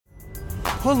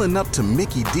Pulling up to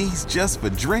Mickey D's just for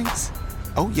drinks?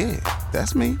 Oh yeah,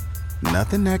 that's me.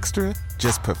 Nothing extra,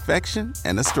 just perfection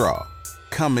and a straw.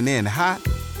 Coming in hot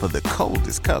for the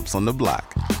coldest cups on the block.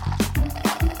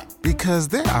 Because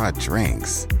there are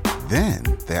drinks. Then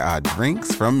there are drinks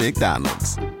from McDonald's.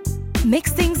 Mix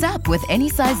things up with any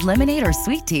size lemonade or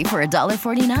sweet tea for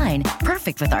 $1.49.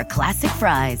 Perfect with our classic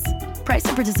fries. Price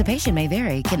and participation may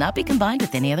vary. Cannot be combined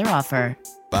with any other offer.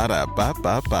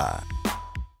 Ba-da-ba-ba-ba.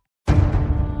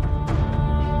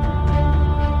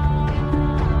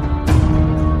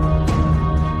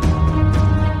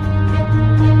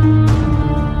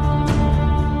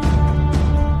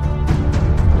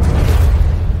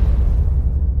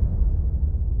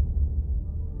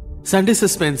 Sunday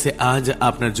সাসপেন্সে আজ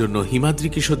আপনার জন্য হিমাদ্রি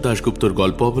কিশোর দাশগুপ্তর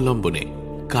গল্প অবলম্বনে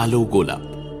কালো গোলাপ।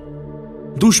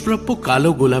 দুষ্প্রাপ্য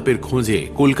কালো গোলাপের খোঁজে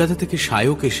কলকাতা থেকে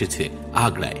শায়ক এসেছে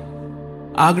আগ্রায়।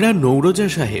 আগ্রার নৌরোজা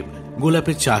সাহেব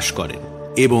গোলাপের চাষ করেন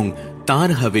এবং তাঁর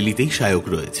হাভেলিতেই শায়ক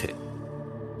রয়েছে।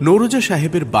 নৌরোজা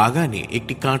সাহেবের বাগানে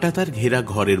একটি কাঁটাতার ঘেরা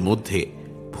ঘরের মধ্যে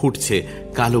ফুটছে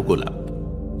কালো গোলাপ।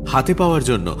 হাতে পাওয়ার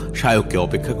জন্য শায়ককে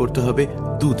অপেক্ষা করতে হবে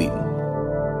 2 দিন।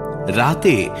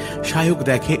 রাতে শায়ক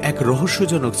দেখে এক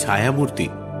রহস্যজনক ছায়ামূর্তি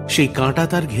সেই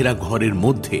কাঁটাতার ঘেরা ঘরের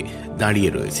মধ্যে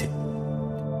দাঁড়িয়ে রয়েছে,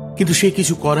 কিন্তু সে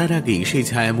কিছু করার আগেই সেই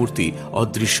ছায়ামূর্তি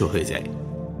অদৃশ্য হয়ে যায়।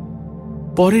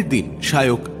 পরের দিন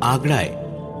শায়ক আগ্রায়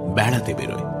বেড়াতে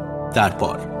বেরোয়।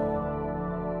 তারপর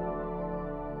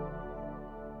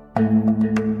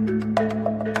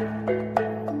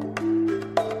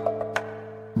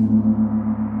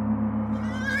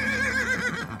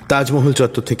তাজমহল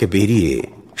চত্বর থেকে বেরিয়ে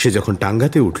সে যখন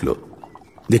টাঙ্গাতে উঠল,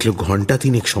 দেখল ঘন্টা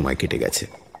 3 সময় কেটে গেছে।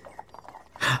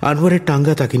 আনোয়ারের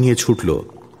টাঙ্গা তাকে নিয়ে ছুটল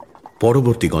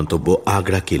পরবর্তী গন্তব্য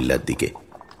আগ্রা কেল্লার দিকে।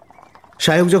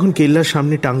 শায়ক যখন কেল্লার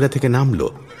সামনে টাঙ্গা থেকে নামল,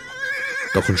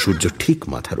 তখন সূর্য ঠিক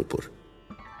মাথার উপর।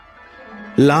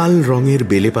 লাল রঙের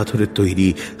বেলে পাথরের তৈরি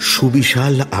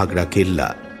সুবিশাল আগ্রা কেল্লা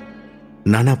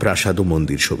নানা প্রাসাদ ও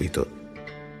মন্দির শোভিত।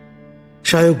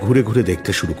 শায়ক ঘুরে ঘুরে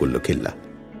দেখতে শুরু করল কেল্লা।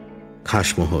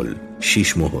 খাসমহল,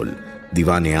 শীষমহল,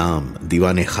 দিওয়ানে আম,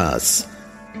 দিওয়ানে খাস,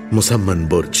 মুসাম্মন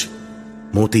বুর্জ,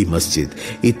 মোতি মসজিদ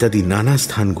ইত্যাদি নানা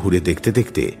স্থান ঘুরে দেখতে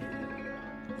দেখতে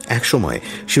একসময়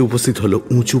সে উপস্থিত হল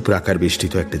উঁচু প্রাকার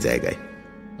বেষ্টিত একটা জায়গায়।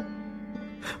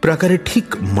 প্রাকারের ঠিক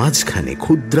মাঝখানে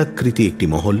ক্ষুদ্রাকৃতি একটি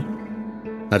মহল,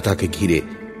 আর তাকে ঘিরে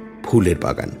ফুলের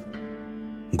বাগান,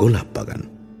 গোলাপ বাগান।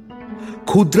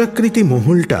 ক্ষুদ্রাকৃতি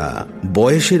মহলটা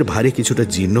বয়সের ভারে কিছুটা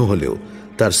জীর্ণ হলেও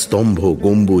তার স্তম্ভ,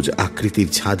 গম্বুজ আকৃতির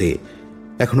ছাদে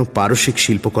এখনো পারসিক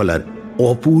শিল্পকলার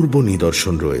অপূর্ব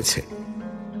নিদর্শন রয়েছে।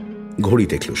 ঘড়ি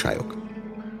দেখল শায়ক,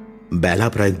 বেলা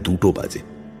প্রায় 2টো বাজে।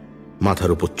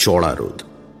 মাথার উপর চড়া রোদ।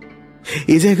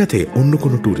 এ জায়গাতে অন্য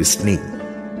কোনো টুরিস্ট নেই।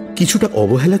 কিছুটা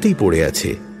অবহেলাতেই পড়ে আছে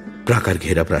প্রাকার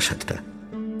ঘেরা প্রাসাদটা,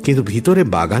 কিন্তু ভিতরে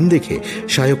বাগান দেখে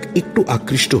শায়ক একটু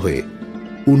আকৃষ্ট হয়ে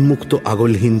উন্মুক্ত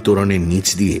আগলহীন তোরণের নিচ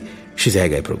দিয়ে সে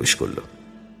জায়গায় প্রবেশ করল।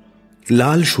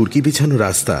 লাল সুরকি বিছানো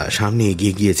রাস্তা সামনে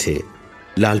এগিয়ে গিয়েছে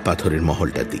লাল পাথরের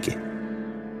মহলটার দিকে।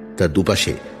 তার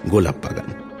দুপাশে গোলাপ বাগান।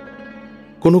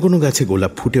 কোনো কোনো গাছে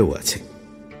গোলাপ ফুটেও আছে,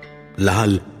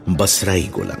 লাল বসরাই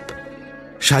গোলাপ।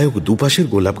 শায়ক দুপাশের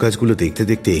গোলাপ গাছগুলো দেখতে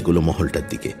দেখতে এগুলো মহলটার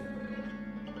দিকে।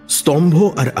 স্তম্ভ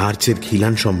আর আর্চের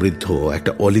খিলান সমৃদ্ধ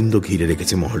একটা অলিন্দ ঘিরে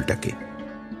রেখেছে মহলটাকে।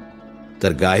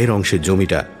 তার গায়ের অংশের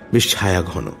জমিটা বেশ ছায়া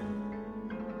ঘন।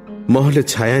 মহলের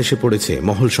ছায়া এসে পড়েছে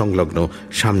মহল সংলগ্ন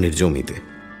সামনের জমিতে।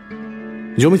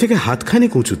 জমি থেকে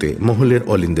হাতখানেক উঁচুতে মহলের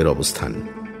অলিন্দের অবস্থান।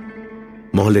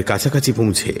 মহলের কাছাকাছি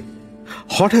পৌঁছে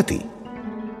হঠাৎই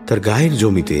তার গায়ের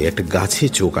জমিতে একটা গাছে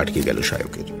চোখ আটকে গেল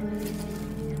শায়কের।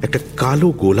 একটা কালো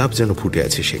গোলাপ যেন ফুটে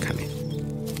আছে সেখানে।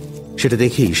 সেটা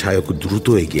দেখেই শায়ক দ্রুত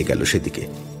এগিয়ে গেল সেদিকে।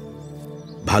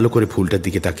 ভালো করে ফুলটার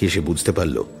দিকে তাকিয়ে সে বুঝতে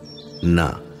পারল, না,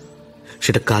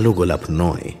 সেটা কালো গোলাপ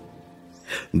নয়।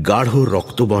 গাঢ়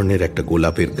রক্তবর্ণের একটা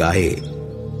গোলাপের গায়ে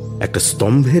একটা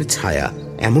স্তম্ভের ছায়া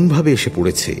এমনভাবে এসে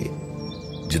পড়েছে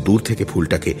যে দূর থেকে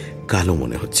ফুলটাকে কালো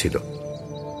মনে হচ্ছিল।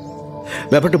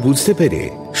 ব্যাপারটা বুঝতে পেরে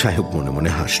শায়ক মনে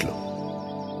মনে হাসল।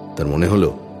 তার মনে হলো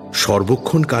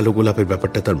সর্বক্ষণ কালো গোলাপের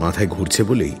ব্যাপারটা তার মাথায় ঘুরছে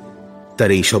বলেই তার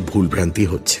এইসব ভুলভ্রান্তি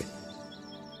হচ্ছে।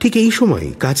 ঠিক এই সময়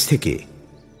কাছ থেকে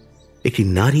একটি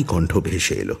নারী কণ্ঠ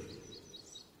ভেসে এলো।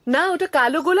 না, ওটা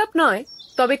কালো গোলাপ নয়,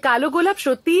 তবে কালো গোলাপ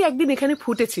সত্যিই একদিন এখানে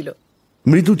ফুটেছিল।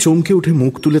 মৃদু চমকে উঠে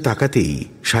মুখ তুলে তাকাতেই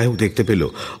শায়ক দেখতে পেল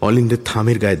অলিন্দের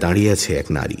থামের গায়ে দাঁড়িয়ে আছে এক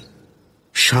নারী।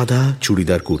 সাদা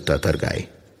চুড়িদার কুর্তা তার গায়ে,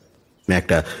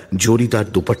 একটা জরিদার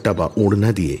দুপাট্টা বা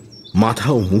ওড়না দিয়ে মাথা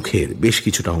ও মুখের বেশ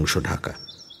কিছুটা অংশ ঢাকা।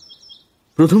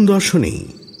 প্রথম দর্শনেই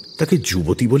তাকে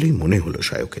যুবতী বলেই মনে হলো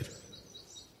শায়কের।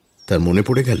 তার মনে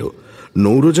পড়ে গেল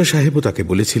নৌরোজা সাহেবও তাকে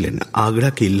বলেছিলেন আগ্রা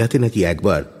কেল্লাতে নাকি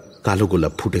একবার কালো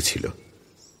গোলাপ ফুটেছিল।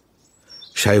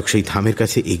 সায়ক সেই থামের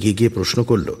কাছে এগিয়ে গিয়ে প্রশ্ন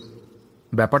করল,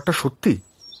 ব্যাপারটা সত্যি?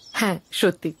 হ্যাঁ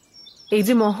সত্যি। এই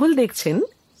যে মহল দেখছেন,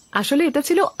 আসলে এটা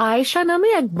ছিল আয়েশা নামে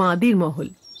এক বাঁদির মহল।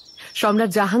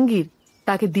 সম্রাট জাহাঙ্গীর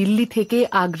তাকে দিল্লি থেকে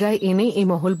আগ্রায় এনে এই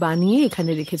মহল বানিয়ে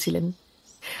এখানে রেখেছিলেন।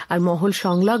 আর মহল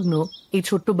সংলগ্ন এই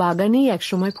ছোট্ট বাগানেই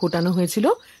একসময় ফোটানো হয়েছিল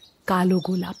কালো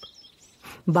গোলাপ।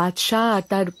 বাদশাহ আর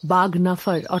তার বাগ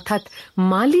নাফার অর্থাৎ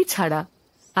মালি ছাড়া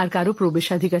আর কারো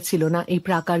প্রবেশাধিকার ছিল না এই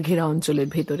প্রাকার ঘেরা অঞ্চলের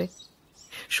ভেতরে।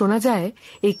 শোনা যায়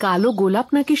এই কালো গোলাপ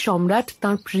নাকি সম্রাট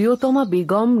তাঁর প্রিয়তমা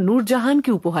বেগম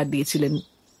নূরজাহানকে উপহার দিয়েছিলেন।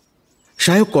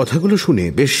 সায়ক কথাগুলো শুনে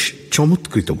বেশ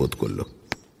চমৎকৃত বোধ করল।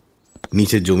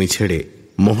 নিচের জমি ছেড়ে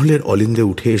মহলের অলিন্দে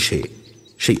উঠে এসে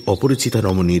সেই অপরিচিতা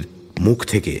রমণীর মুখ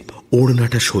থেকে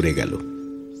ওড়নাটা সরে গেল।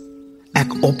 এক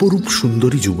অপরূপ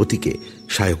সুন্দরী যুবতীকে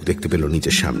সায়ক দেখতে পেল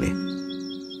নিজের সামনে।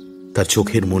 তার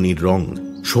চোখের মণির রং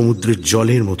সমুদ্রের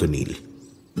জলের মতো নীল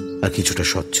আর কিছুটা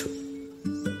স্বচ্ছ।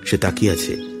 সে তাকিয়ে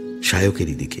আছে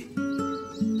সায়কেরই দিকে।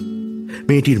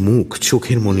 মেয়েটির মুখ,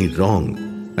 চোখের মণির রং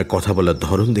আর কথা বলার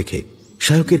ধরন দেখে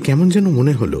সায়কের কেমন যেন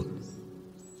মনে হলো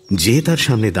যে তার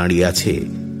সামনে দাঁড়িয়ে আছে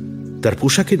তার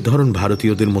পোশাকের ধরন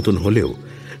ভারতীয়দের মতন হলেও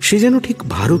সে যেন ঠিক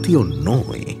ভারতীয়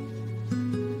নয়।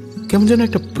 কেমন যেন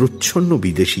একটা প্রচ্ছন্ন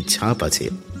বিদেশি ছাপ আছে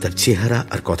তার চেহারা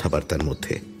আর কথাবার্তার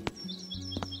মধ্যে।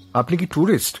 আপনি কি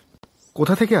ট্যুরিস্ট?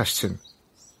 কোথা থেকে আসছেন?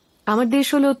 আমার দেশ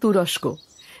হলো তুরস্ক।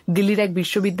 দিল্লির এক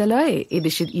বিশ্ববিদ্যালয়ে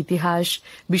এদেশের ইতিহাস,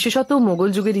 বিশেষত মোগল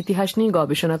যুগের ইতিহাস নিয়ে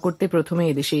গবেষণা করতে প্রথমে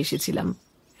এদেশে এসেছিলাম।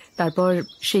 তারপর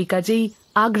সেই কাজেই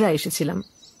আগ্রা এসেছিলাম।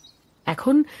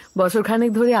 এখন বছরখানেক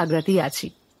ধরে আগ্রাতেই আছি।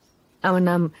 আমার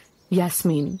নাম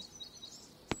ইয়াসমিন।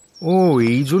 ও,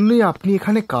 এই জন্যই আপনি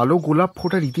এখানে কালো গোলাপ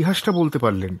ফোটার ইতিহাসটা বলতে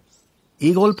পারলেন।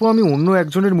 এই গল্প আমি অন্য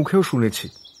একজনের মুখেও শুনেছি।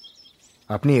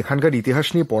 আপনি এখানকার ইতিহাস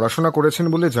নিয়ে পড়াশোনা করেছেন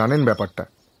বলে জানেন ব্যাপারটা।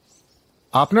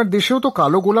 আপনার দেশেও তো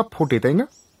কালো গোলাপ ফোটে, তাই না?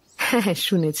 হ্যাঁ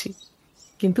শুনেছি,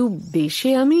 কিন্তু দেশে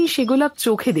আমি সে গোলাপ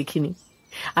চোখে দেখিনি।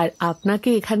 আর আপনাকে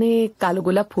এখানে কালো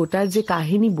গোলাপ ফোটার যে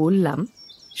কাহিনী বললাম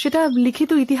সেটা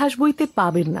লিখিত ইতিহাস বইতে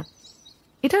পাবেন না।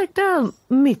 এটা একটা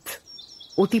মিথ,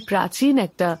 অতি প্রাচীন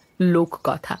একটা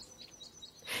লোককথা।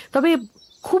 তবে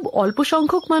খুব অল্প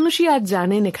সংখ্যক মানুষই আজ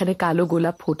জানেন এখানে কালো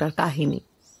গোলাপ ফোটার কাহিনী।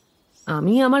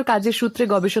 আমি আমার কাজের সূত্রে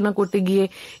গবেষণা করতে গিয়ে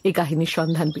এই কাহিনীর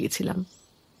সন্ধান পেয়েছিলাম।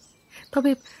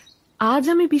 তবে আজ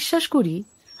আমি বিশ্বাস করি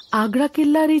আগ্রা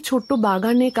কেল্লার এই ছোট্ট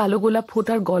বাগানে কালো গোলাপ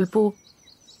ফোটার গল্প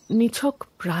নিছক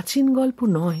প্রাচীন গল্প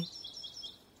নয়,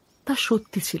 তা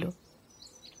সত্যি ছিল।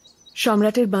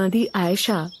 সম্রাটের বাঁধি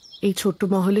আয়েশা এই ছোট্ট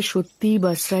মহলে সত্যিই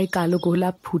বসরায় কালো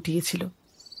গোলাপ ফুটিয়েছিল।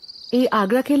 এই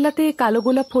আগ্রা কেল্লাতে কালো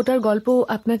গোলাপ ফোটার গল্প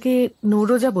আপনাকে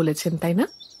নৌরোজা বলেছেন, তাই না?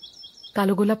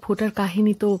 কালো গোলাপ ফোটার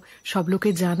কাহিনী তো সব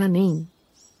লোকের জানা নেই।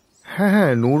 হ্যাঁ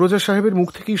হ্যাঁ, নৌরোজা সাহেবের মুখ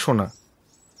থেকেই শোনা।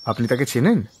 আপনি তাকে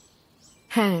চেনেন?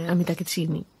 হ্যাঁ, আমি তাকে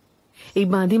চিনি। এই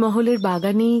বাঁধি মহলের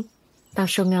বাগানেই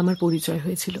তার সঙ্গে আমার পরিচয়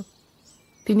হয়েছিল।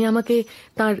 তিনি আমাকে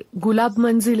তার গোলাপ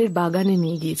মঞ্জিলের বাগানে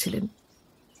নিয়ে গিয়েছিলেন।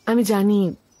 আমি জানি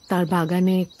তার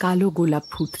বাগানে কালো গোলাপ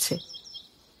ফুটছে,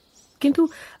 কিন্তু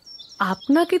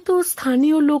আপনাকে তো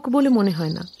স্থানীয় লোক বলে মনে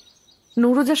হয় না।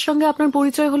 নৌরোজার সঙ্গে আপনার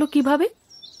পরিচয় হলো কিভাবে?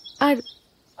 আর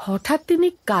হঠাৎ তিনি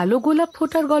কালো গোলাপ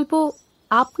ফোটার গল্প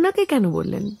আপনাকে কেন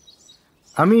বললেন?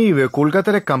 আমি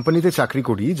কলকাতার এক কোম্পানিতে চাকরি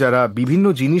করি, যারা বিভিন্ন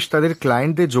জিনিস তাদের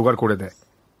ক্লায়েন্টদের জোগাড় করে দেয়।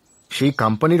 সেই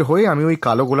কোম্পানির হয়ে আমি ওই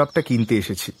কালো গোলাপটা কিনতে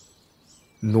এসেছি।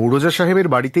 নৌরোজা সাহেবের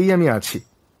বাড়িতেই আমি আছি।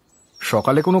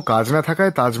 সকালে কোনো কাজ না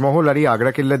থাকায় তাজমহল আর এই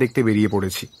আগ্রা কেল্লা দেখতে বেরিয়ে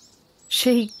পড়েছি।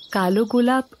 সেই কালো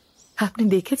গোলাপ আপনি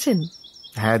দেখেছেন?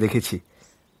 হ্যাঁ দেখেছি।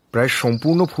 প্রায়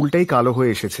সম্পূর্ণ ফুলটাই কালো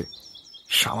হয়ে এসেছে।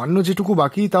 সামান্য যেটুকু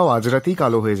বাকি তাও আজ রাতেই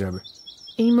কালো হয়ে যাবে।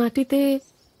 এই মাটিতে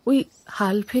ওই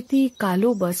হালফেতি কালো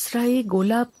বসরাই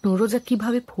গোলাপ নৌরোজা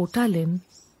কিভাবে ফোটালেন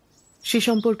সে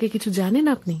সম্পর্কে কিছু জানেন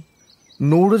আপনি?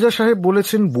 নৌরোজা সাহেব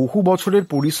বলেছেন বহু বছরের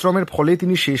পরিশ্রমের ফলে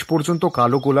তিনি শেষ পর্যন্ত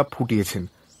কালো গোলাপ ফুটিয়েছেন।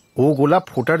 ও গোলাপ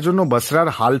ফোটার জন্য বসরার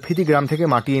হালফেতি গ্রাম থেকে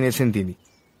মাটি এনেছেন তিনি।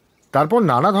 তারপর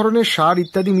নানা ধরনের সার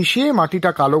ইত্যাদি মিশিয়ে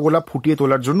মাটিটা কালো গোলাপ ফুটিয়ে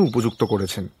তোলার জন্য উপযুক্ত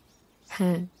করেছেন।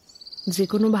 হ্যাঁ, যে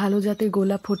কোনো ভালো জাতের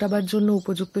গোলাপ ফোটাবার জন্য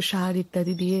উপযুক্ত সার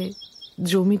ইত্যাদি দিয়ে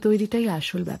জমি তৈরিটাই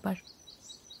আসল ব্যাপার।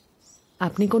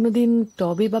 আপনি কোনোদিন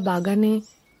টবে বা বাগানে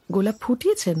গোলাপ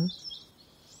ফুটিয়েছেন?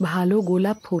 ভালো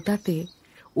গোলাপ ফোটাতে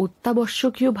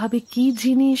অত্যাবশ্যকীয়ভাবে কি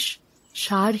জিনিস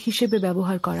সার হিসেবে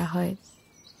ব্যবহার করা হয়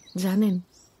জানেন?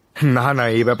 না না,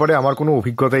 এই ব্যাপারে আমার কোনো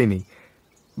অভিজ্ঞতাই নেই।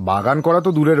 বাগান করা তো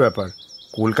দূরের ব্যাপার,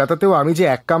 কলকাতাতেও আমি যে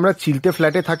এক কামরা চিলতে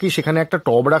ফ্ল্যাটে থাকি সেখানে একটা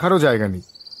টব রাখারও জায়গা নেই।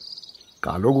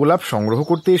 কালো গোলাপ সংগ্রহ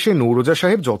করতে এসে নৌরোজা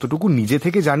সাহেব যতটুকু নিজে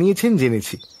থেকে জানিয়েছেন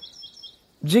জেনেছি।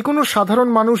 যে কোনো সাধারণ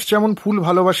মানুষ যেমন ফুল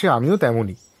ভালোবাসে আমিও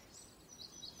তেমনই।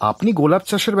 আপনি গোলাপ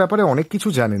চাষের ব্যাপারে অনেক কিছু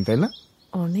জানেন, তাই না?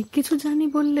 অনেক কিছু জানি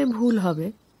বললে ভুল হবে।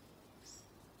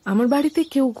 আমার বাড়িতে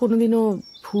কেউ কোনোদিনও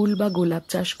ফুল বা গোলাপ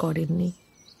চাষ করেননি।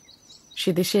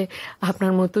 সে দেশে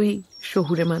আপনার মতোই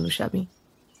শহুরে মানুষ আমি।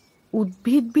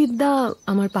 উদ্ভিদবিদ্যা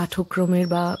আমার পাঠ্যক্রমের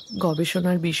বা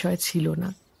গবেষণার বিষয় ছিল না,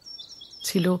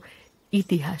 ছিল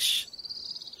ইতিহাস।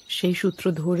 সেই সূত্র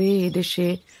ধরে এদেশে,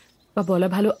 বা বলা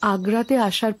ভালো আগ্রাতে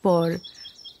আসার পর,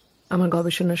 আমার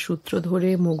গবেষণার সূত্র ধরে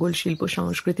মোগল শিল্প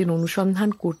সংস্কৃতির অনুসন্ধান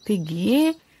করতে গিয়ে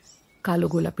কালো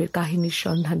গোলাপের কাহিনীর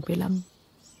সন্ধান পেলাম।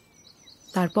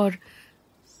 তারপর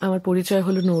আমার পরিচয়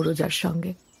হলো নৌরোজার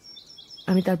সঙ্গে।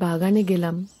 আমি তার বাগানে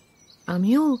গেলাম,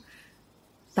 আমিও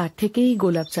তার থেকেই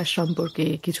গোলাপ চাষ সম্পর্কে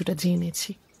কিছুটা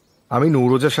জেনেছি। আমি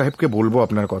নৌরোজা সাহেবকে বলবো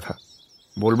আপনার কথা,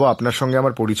 বলবো আপনার সঙ্গে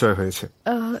আমার পরিচয় হয়েছে।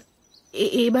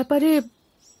 এ ব্যাপারে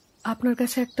আপনার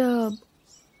কাছে একটা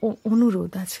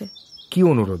অনুরোধ আছে। কি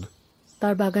অনুরোধ?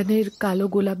 তার বাগানের কালো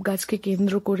গোলাপ গাছকে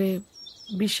কেন্দ্র করে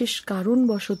বিশেষ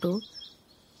কারণবশত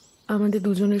আমাদের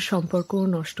দুজনের সম্পর্ক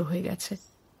নষ্ট হয়ে গেছে,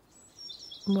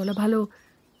 বলা ভালো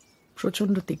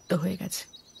প্রচন্ড তিক্ত হয়ে গেছে।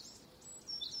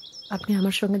 আপনি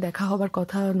আমার সঙ্গে দেখা হবার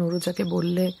কথা নৌরোজাকে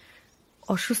বললে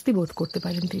অস্বস্তি বোধ করতে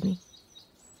পারেন তিনি।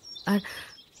 আর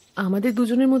আমাদের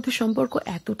দুজনের মধ্যে সম্পর্ক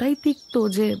এতটাই তিক্ত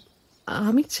যে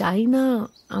আমি চাই না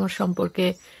আমার সম্পর্কে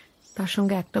তার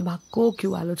সঙ্গে একটা বাক্য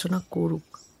কেউ আলোচনা করুক।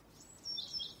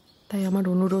 তাই আমার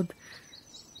অনুরোধ,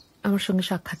 আমার সঙ্গে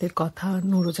সাক্ষাতের কথা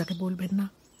নৌরোজাকে বলবেন না।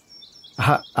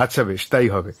 আচ্ছা, বেশ, তাই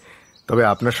হবে। তবে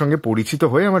আপনার সঙ্গে পরিচিত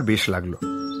হয়ে আমার বেশ লাগলো।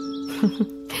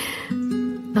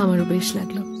 আমারও বেশ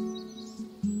লাগলো।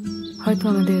 হয়তো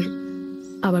আমাদের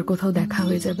আবার কোথাও দেখা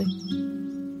হয়ে যাবে।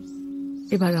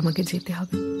 এবার আমাকে যেতে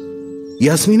হবে।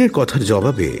 ইয়াসমিনের কথার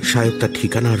জবাবে সাহেব তার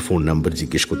ঠিকানা আর ফোন নাম্বার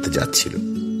জিজ্ঞেস করতে যাচ্ছিল।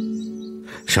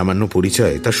 সামান্য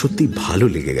পরিচয় তার সত্যি ভালো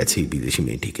লেগে গেছে এই বিদেশি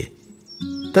মেয়েটিকে।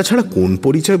 তাছাড়া কোন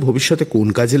পরিচয় ভবিষ্যতে কোন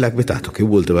কাজে লাগবে তা তো কেউ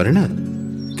বলতে পারে না।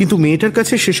 কিন্তু মেয়েটার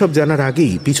কাছে সেসব জানার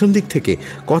আগেই পিছন দিক থেকে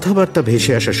কথাবার্তা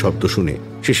ভেসে আসার শব্দ শুনে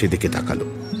সে সেদিকে তাকালো।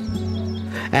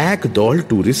 এক দল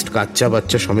টুরিস্ট কাচ্চা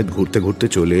বাচ্চা সমেত ঘুরতে ঘুরতে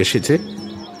চলে এসেছে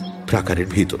প্রাকারের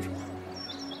ভিতর।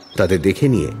 তাদের দেখে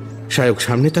নিয়ে শায়ক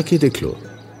সামনে তাকিয়ে দেখল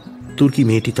তুর্কি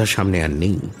মেয়েটি তার সামনে আর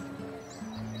নেই।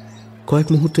 কয়েক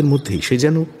মুহূর্তের মধ্যেই সে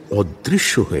যেন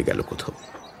অদৃশ্য হয়ে গেল কোথাও।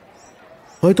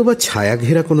 হয়তোবা ছায়া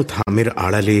ঘেরা কোনো থামের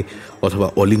আড়ালে অথবা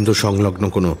অলিন্দ সংলগ্ন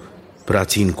কোনো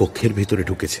প্রাচীন কক্ষের ভেতরে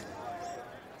ঢুকেছে।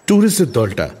 টুরিস্টের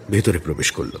দলটা ভেতরে প্রবেশ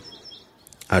করল,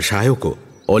 আর শায়কও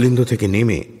অলিন্দ থেকে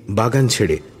নেমে বাগান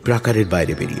ছেড়ে প্রাকারের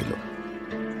বাইরে বেরিয়ে এলো।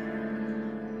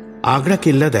 আগ্রা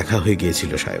কেল্লা দেখা হয়ে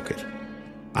গিয়েছিল শায়কের।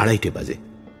 2:30 বাজে।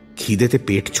 খিদেতে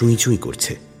পেট চুঁই চুঁই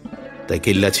করছে, তাই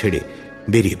কেল্লা ছেড়ে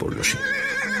বেরিয়ে পড়ল সে।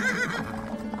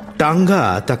 টাঙ্গা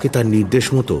তাকে তার নির্দেশ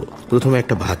মতো প্রথমে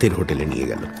একটা ভাতের হোটেলে নিয়ে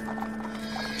গেল।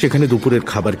 সেখানে দুপুরের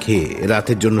খাবার খেয়ে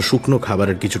রাতের জন্য শুকনো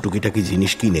খাবারের কিছু টুকিটাকি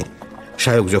জিনিস কিনে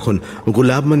শায়ক যখন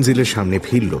গোলাপ মঞ্জিলের সামনে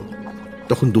ফিরল,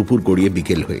 তখন দুপুর গড়িয়ে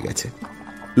বিকেল হয়ে গেছে।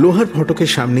 লোহার ফটকের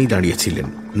সামনেই দাঁড়িয়েছিলেন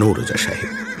নৌরোজা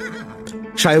সাহেব।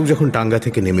 শায়ক যখন টাঙ্গা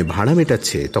থেকে নেমে ভাড়া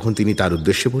মেটাচ্ছে, তখন তিনি তার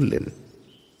উদ্দেশ্যে বললেন,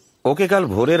 ওকে কাল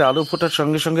ভোরের আলো ফোটার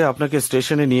সঙ্গে সঙ্গে আপনাকে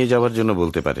স্টেশনে নিয়ে যাওয়ার জন্য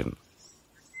বলতে পারেন।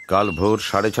 কাল ভোর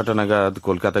 6:30 নাগাদ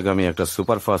কলকাতাগামী একটা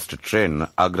সুপারফাস্ট ট্রেন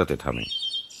আগ্রাতে থামে।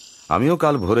 আমিও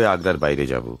কাল ভোরে আগ্রার বাইরে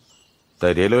যাব,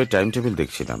 তাই রেলওয়ে টাইম টেবিল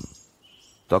দেখছিলাম।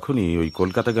 তখনই ওই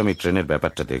কলকাতাগামী ট্রেনের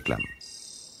ব্যাপারটা দেখলাম।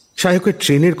 শায়কের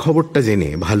ট্রেনের খবরটা জেনে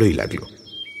ভালোই লাগলো।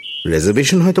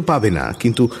 রিজার্ভেশন হয়তো পাবে না,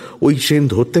 কিন্তু ওই ট্রেন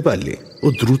ধরতে পারলে ও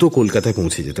দ্রুত কলকাতায়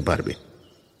পৌঁছে যেতে পারবে।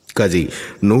 কাজেই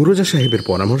নৌরোজা সাহেবের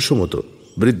পরামর্শ মতো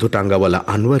বৃদ্ধ টাঙ্গাওয়ালা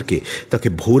আনোয়ারকে তাকে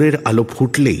ভোরের আলো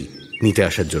ফুটলেই নিতে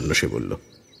আসার জন্য সে বলল।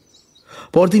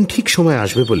 পরদিন ঠিক সময়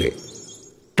আসবে বলে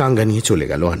টাঙ্গা নিয়ে চলে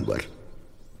গেল আনোয়ার।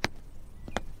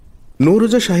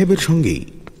 নৌরোজা সাহেবের সঙ্গেই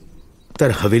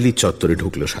তার হাভেলির চত্বরে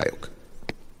ঢুকলো শায়ক।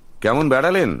 কেমন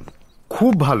বেড়ালেন?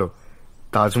 খুব ভালো।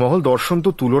 তাজমহল দর্শন তো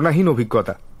তুলনাহীন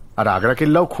অভিজ্ঞতা, আর আগ্রা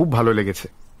কেল্লাও খুব ভালো লেগেছে।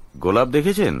 গোলাপ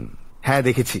দেখেছেন? হ্যাঁ,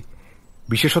 দেখেছি।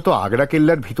 বিশেষত আগ্রা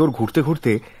কেল্লার ভিতর ঘুরতে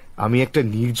ঘুরতে আমি একটা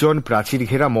নির্জন প্রাচীর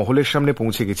ঘেরা মহলের সামনে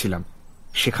পৌঁছে গেছিলাম।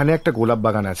 সেখানে একটা গোলাপ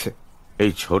বাগান আছে।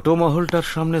 এই ছোট মহলটার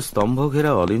সামনে স্তম্ভ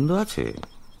ঘেরা অলিন্দ আছে?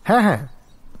 হ্যাঁ হ্যাঁ।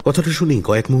 কথাটা শুনেই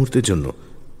কয়েক মুহূর্তের জন্য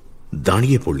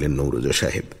দাঁড়িয়ে পড়লেন নৌরোজা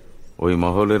সাহেব। ওই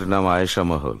মহলের নাম আয়েশা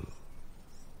মহল।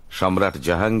 সম্রাট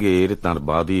জাহাঙ্গীর তাঁর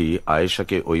বাদী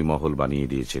আয়েশাকে ওই মহল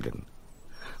বানিয়ে দিয়েছিলেন।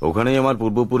 ওখানেই আমার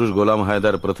পূর্বপুরুষ গোলাম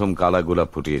হায়দার প্রথম কালা গোলাপ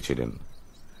ফুটিয়েছিলেন।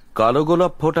 কালো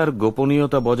গোলাপ ফোটার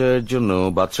গোপনীয়তা বজায়ের জন্য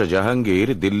বাদশাহ জাহাঙ্গীর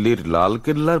দিল্লির লাল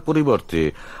কেল্লার পরিবর্তে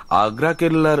আগ্রা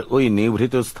কেল্লার ওই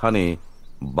নিভৃত স্থানে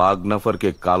বাগনাফরকে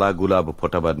কালা গোলাপ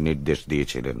ফোটাবার নির্দেশ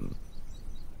দিয়েছিলেন।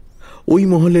 ওই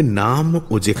মহলের নাম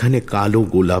ও যেখানে কালো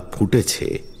গোলাপ ফুটেছে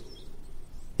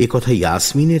এ কথা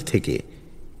ইয়াসমিনের থেকে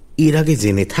এর আগে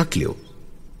জেনে থাকলেও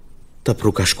তা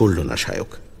প্রকাশ করল না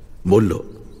শায়ক। বলল,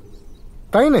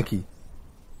 তাই নাকি?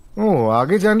 ও,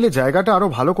 আগে জানলে জায়গাটা আরো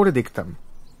ভালো করে দেখতাম।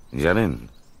 জানেন,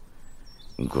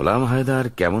 গোলাম হায়দার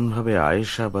কেমন ভাবে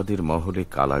আয়েশাবাদীর মহলে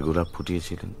কালা গোলাপ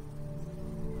ফুটিয়েছিলেন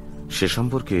সে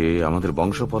সম্পর্কে আমাদের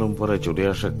বংশ পরম্পরায় চলে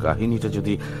আসা কাহিনীটা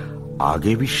যদি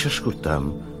আগে বিশ্বাস করতাম,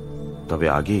 তবে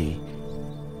আগেই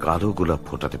কালো গোলাপ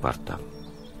ফোটাতে পারতাম।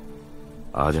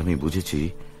 আজ আমি বুঝেছি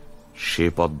সে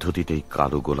পদ্ধতিতেই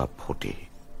কালো গোলাপ ফোটে।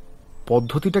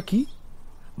 পদ্ধতিটা কি?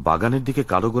 বাগানের দিকে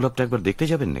কালো গোলাপটা একবার দেখতে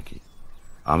যাবেন নাকি?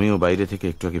 আমিও বাইরে থেকে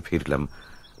একটু আগে ফিরলাম,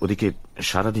 ওদিকে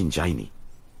সারাদিন যাইনি।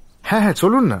 হ্যাঁ হ্যাঁ,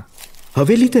 চলুন না।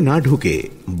 হাভেলিতে না ঢুকে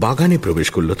বাগানে প্রবেশ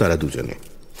করলো তারা দুজনে।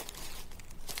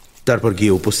 তারপর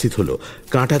গিয়ে উপস্থিত হলো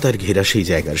কাঁটা তার ঘেরা সেই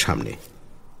জায়গার সামনে।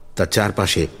 তার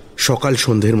চারপাশে সকাল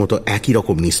সন্ধ্যের মতো একই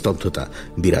রকম নিস্তব্ধতা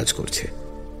বিরাজ করছে।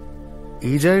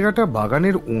 এই জায়গাটা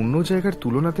বাগানের অন্য জায়গার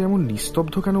তুলনাতে এমন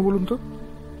নিস্তব্ধ কেন বলুন তো?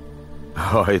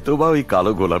 হয়তো বা ওই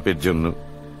কালো গোলাপের জন্য।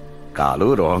 কালো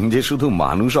রং যে শুধু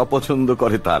মানুষ অপছন্দ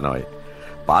করে তা নয়,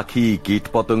 পাখি, কীট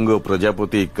পতঙ্গ,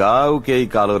 প্রজাপতি কাউকে এই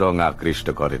কালো রং আকৃষ্ট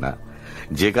করে না,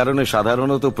 যে কারণে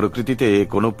সাধারণত প্রকৃতিতে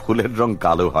কোনো ফুলের রং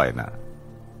কালো হয় না।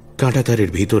 কাঁটাতারের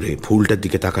ভিতরে ফুলটার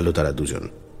দিকে তাকালো তারা দুজন।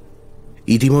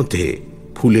 ইতিমধ্যে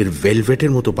ফুলের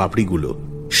ভেলভেটের মতো পাপড়িগুলো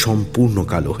সম্পূর্ণ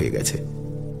কালো হয়ে গেছে।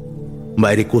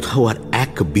 বাইরে কোথাও আর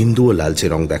এক বিন্দুও লালচে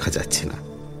রং দেখা যাচ্ছে না।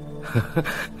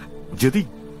 যদি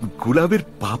গোলাপের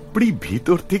পাপড়ি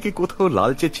ভিতর থেকে কোথাও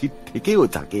লালচে ছিট থেকেও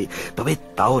থাকে, তবে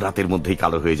তাও রাতের মধ্যেই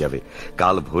কালো হয়ে যাবে।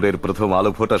 কাল ভোরের প্রথম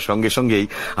আলো ফোটার সঙ্গে সঙ্গেই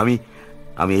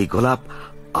আমি এই গোলাপ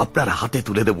আপনার হাতে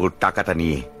তুলে দেব, টাকাটা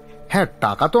নিয়ে। হ্যাঁ,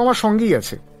 টাকা তো আমার সঙ্গেই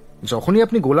আছে। যখনই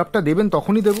আপনি গোলাপটা দেবেন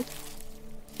তখনই দেব।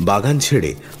 বাগান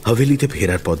ছেড়ে হাভেলিতে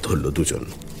ফেরার পথ ধরল দুজন।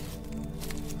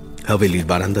 হাভেলির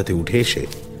বারান্দাতে উঠে এসে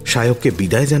সায়ককে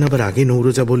বিদায় জানাবার আগে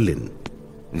নৌরোজা বললেন,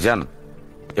 যান,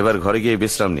 এবার ঘরে গিয়ে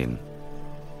বিশ্রাম নিন।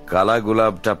 কালা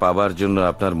গোলাপটা পাবার জন্য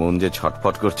আপনার মন যে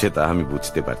ছটফট করছে তা আমি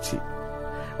বুঝতে পারছি।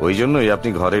 ওই জন্যই আপনি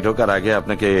ঘরে ঢোকার আগে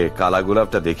আপনাকে কালা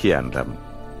গোলাপটা দেখিয়ে আনলাম।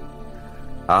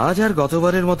 আজ আর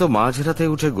গতবারের মতো মাঝরাতে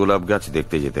উঠে গোলাপ গাছ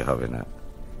দেখতে যেতে হবে না।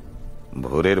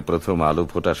 ভোরের প্রথম আলো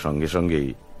ফোটার সঙ্গে সঙ্গেই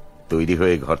তৈরি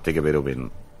হয়ে ঘর থেকে বেরোবেন।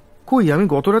 কই, আমি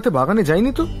গত রাতে বাগানে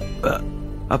যাইনি তো।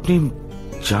 আপনি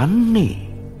জাননি?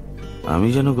 আমি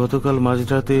যেন গতকাল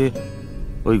মাঝরাতে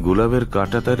ওই গোলাপের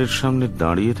কাঁটাতারের সামনে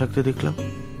দাঁড়িয়ে থাকতে দেখলাম।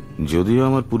 যদিও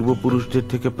আমার পূর্বপুরুষদের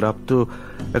থেকে প্রাপ্ত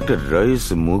একটা রইস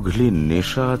মুঘলি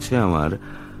নেশা আছে, আমার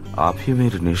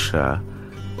আফিমের নেশা,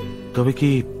 তবে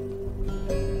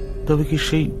কি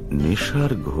সেই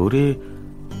নেশার ঘোরে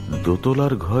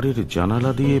দোতলার ঘরের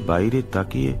জানালা দিয়ে বাইরে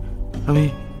তাকিয়ে আমি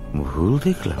ভুল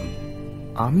দেখলাম?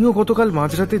 আমিও গতকাল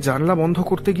মাঝরাতে জানলা বন্ধ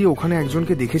করতে গিয়ে ওখানে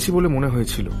একজনকে দেখেছি বলে মনে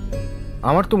হয়েছিল।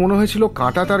 আমার তো মনে হয়েছিল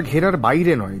কাঁটা তার ঘেরার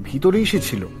বাইরে নয়, ভিতরেই সে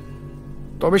ছিল।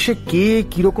 তবে সে কে,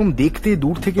 কিরকম দেখতে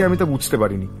দূর থেকে আমি তা বুঝতে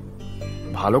পারিনি।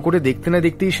 ভালো করে দেখতে না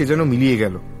দেখতেই সে যেন মিলিয়ে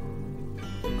গেল।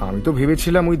 আমি তো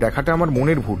ভেবেছিলাম ওই দেখাটা আমার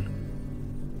মনের ভুল।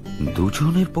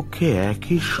 দুজনের পক্ষে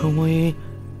একই সময়ে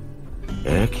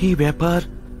একই ব্যাপার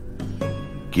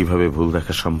কিভাবে ভুল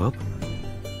দেখা সম্ভব?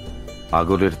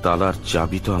 আগলের তালার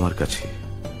চাবি তো আমার কাছে।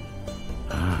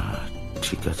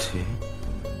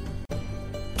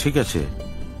 ঠিক আছে,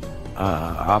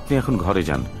 আপনি এখন ঘরে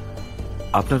যান।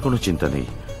 আপনার কোনো চিন্তা নেই,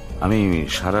 আমি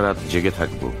সারা রাত জেগে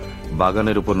থাকবো,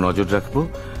 বাগানের উপর নজর রাখবো।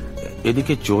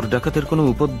 এদিকে চোর ডাকাতের কোনো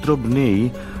উপদ্রব নেই।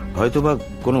 হয়তোবা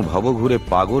কোনো ভবঘুরে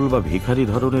পাগল বা ভিখারি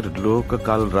ধরনের লোক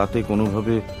কাল রাতে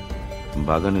কোনোভাবে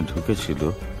বাগানে ঢুকেছিল,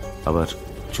 আবার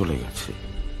চলে গেছে।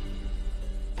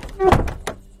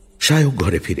 সায়ক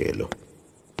ঘরে ফিরে এলো।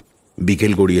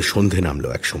 বিকেল গড়িয়ে সন্ধে নামলো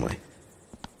এক সময়,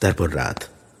 তারপর রাত।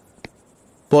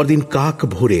 পরদিন কাক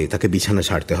ভোরে তাকে বিছানা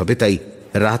ছাড়তে হবে, তাই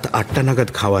রাত 8টা নাগাদ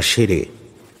খাওয়া সেরে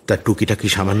তার টুকিটাকি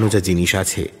সামান্য যা জিনিস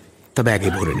আছে তা ব্যাগে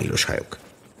ভরে নিল সায়ক।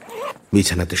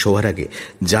 বিছানাতে শোয়ার আগে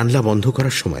জানলা বন্ধ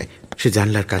করার সময় সে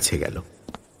জানলার কাছে গেল।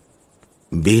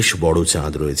 বেশ বড়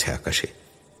চাঁদ রয়েছে আকাশে,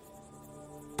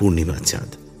 পূর্ণিমার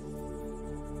চাঁদ।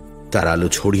 তার আলো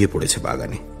ছড়িয়ে পড়েছে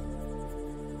বাগানে।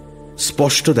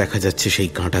 স্পষ্ট দেখা যাচ্ছে সেই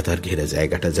কাঁটা তার ঘেরা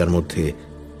জায়গাটা, যার মধ্যে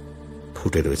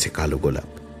ফুটে রয়েছে কালো গোলাপ।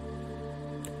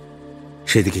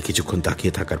 সেদিকে কিছুক্ষণ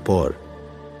তাকিয়ে থাকার পর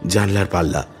জানলার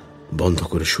পাল্লা বন্ধ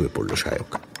করে শুয়ে পড়ল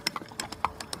সায়ক।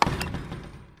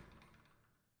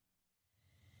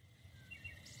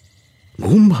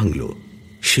 ঘুম ভাঙল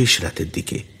শেষ রাতের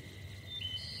দিকে।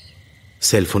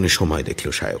 সেলফোনে সময় দেখল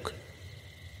সায়ক।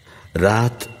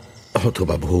 রাত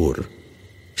অথবা ভোর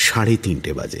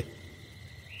 3:30 বাজে।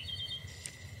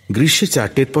 গ্রীষ্মের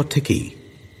 4টের পর থেকেই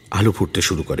আলো ফুটতে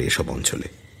শুরু করে এসব অঞ্চলে,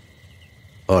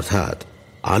 অর্থাৎ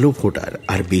আলো ফোটার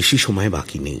আর বেশি সময়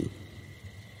বাকি নেই।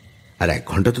 আর 1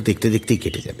 ঘন্টা তো দেখতে দেখতেই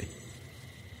কেটে যাবে।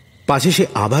 পাছে সে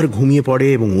আবার ঘুমিয়ে পড়ে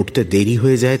এবং উঠতে দেরি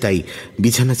হয়ে যায়, তাই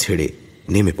বিছানা ছেড়ে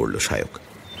নেমে পড়ল সায়ক।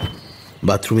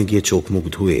 বাথরুমে গিয়ে চোখ মুখ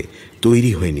ধুয়ে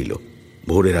তৈরি হয়ে নিল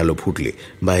ভোরের আলো ফুটলে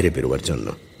বাইরে বেরোবার জন্য।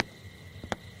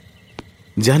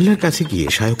 জানলার কাছে গিয়ে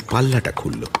সায়ক পাল্লাটা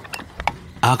খুলল।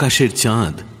 আকাশের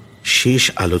চাঁদ শেষ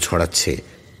আলো ছড়াচ্ছে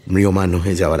ম্রিয়মান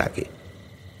হয়ে যাওয়ার আগে,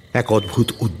 এক অদ্ভুত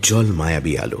উজ্জ্বল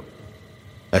মায়াবী আলো।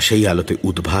 আর সেই আলোতে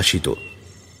উদ্ভাসিত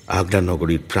আগ্রা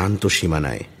নগরীর প্রান্ত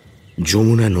সীমানায়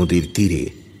যমুনা নদীর তীরে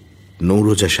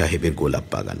নৌরোজা সাহেবের গোলাপ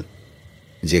বাগান,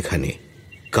 যেখানে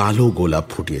কালো গোলাপ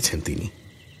ফুটিয়েছেন তিনি।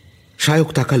 সায়ক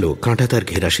তাকালো কাঁটাতার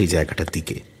ঘেরা সেই জায়গাটার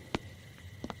দিকে,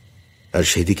 আর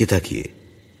সেদিকে তাকিয়ে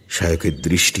সায়কের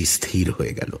দৃষ্টি স্থির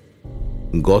হয়ে গেল।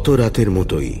 গত রাতের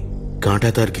মতোই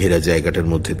কাঁটাতার ঘেরা জায়গাটার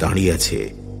মধ্যে দাঁড়িয়ে আছে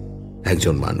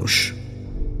একজন মানুষ।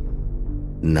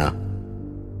 না,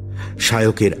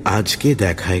 সায়কের আজকে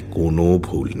দেখায় কোনো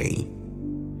ভুল নেই।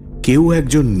 কেউ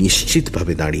একজন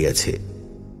নিশ্চিতভাবে দাঁড়িয়ে আছে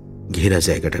ঘেরা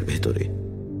জায়গাটার ভেতরে।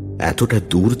 এতটা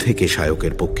দূর থেকে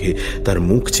সায়কের পক্ষে তার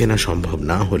মুখ চেনা সম্ভব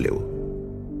না হলেও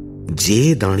যে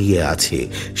দাঁড়িয়ে আছে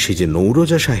সে যে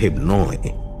নৌরোজা সাহেব নয়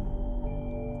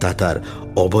তা তার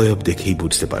অবয়ব দেখেই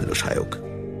বুঝতে পারল সায়ক।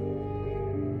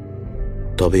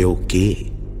 তবে ও কে?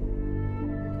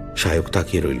 সায়ক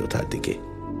তাকিয়ে রইল তার দিকে।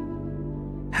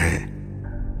 হ্যাঁ,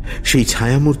 সেই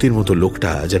ছায়ামূর্তির মতো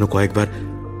লোকটা যেন কয়েকবার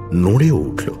নড়েও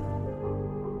উঠল।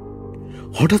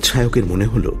 হঠাৎ সায়কের মনে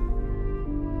হল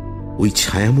ওই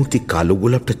ছায়ামূর্তি কালো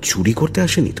গোলাপটা চুরি করতে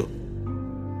আসেনি তো।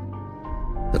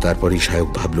 তারপরেই সায়ক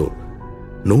ভাবল,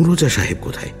 নৌরোজা সাহেব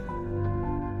কোথায়?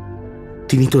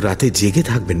 তিনি তো রাতে জেগে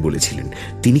থাকবেন বলেছিলেন,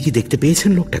 তিনি কি দেখতে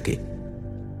পেয়েছেন লোকটাকে?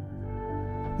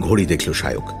 ঘড়ি দেখল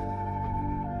সায়ক,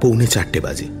 3:45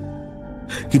 বাজে।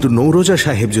 কিন্তু নৌরোজা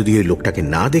সাহেব যদি ওই লোকটাকে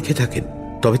না দেখে থাকেন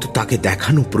তবে তো তাকে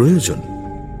দেখানো প্রয়োজন।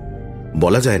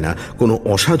 বলা যায় না কোনো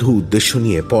অসাধু উদ্দেশ্য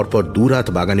নিয়ে পরপর 2 রাত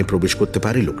বাগানে প্রবেশ করতে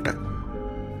পারে লোকটা।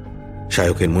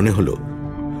 সায়কের মনে হল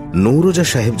নৌরোজা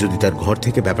সাহেব যদি তার ঘর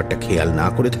থেকে ব্যাপারটা খেয়াল না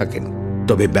করে থাকেন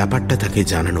তবে ব্যাপারটা তাকে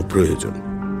জানানো প্রয়োজন।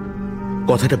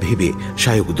 কথাটা ভেবে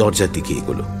সায়ক দরজার দিকে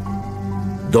এগোলো।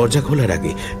 দরজা খোলার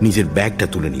আগে নিজের ব্যাগটা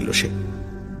তুলে নিল সে।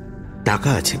 টাকা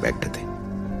আছে ব্যাগটাতে,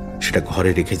 সেটা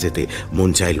ঘরে রেখে যেতে মন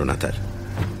চাইল না তার।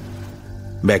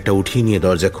 ব্যাগটা উঠিয়ে নিয়ে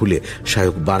দরজা খুলে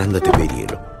সায়ক বারান্দাতে বেরিয়ে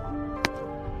এলো।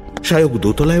 সায়ক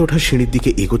দোতলায় ওঠা সিঁড়ির দিকে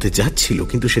এগোতে যাচ্ছিল,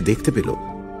 কিন্তু সে দেখতে পেল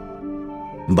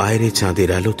বাইরে চাঁদের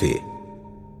আলোতে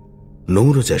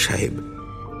নৌরোজা সাহেব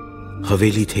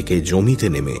হাভেলি থেকে জমিতে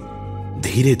নেমে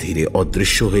ধীরে ধীরে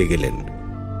অদৃশ্য হয়ে গেলেন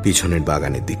পিছনের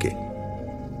বাগানের দিকে।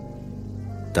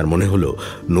 তার মনে হল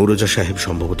নৌরোজা সাহেব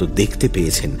সম্ভবত দেখতে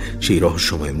পেয়েছেন সেই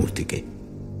রহস্যময় মূর্তিকে,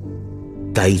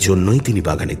 তাই জন্যই তিনি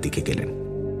বাগানের দিকে গেলেন।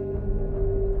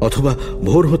 অথবা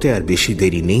ভোর হতে আর বেশি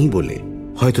দেরি নেই বলে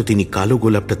হয়তো তিনি কালো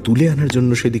গোলাপটা তুলে আনার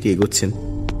জন্য সেদিকে এগোচ্ছেন।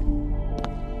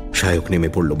 সায়ক নেমে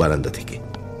পড়ল বারান্দা থেকে।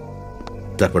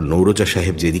 তারপর নৌরোজা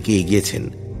সাহেব যেদিকে এগিয়েছেন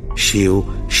সেও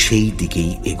সেই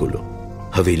দিকেই এগোলো,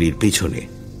 হাভেলির পেছনে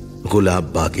গোলাপ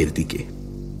বাগের দিকে।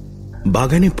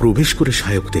 বাগানে প্রবেশ করে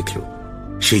সায়ক দেখল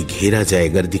সেই ঘেরা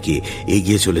জায়গার দিকে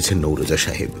এগিয়ে চলেছেন নৌরোজা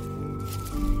সাহেব।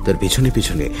 তার পেছনে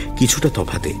পেছনে কিছুটা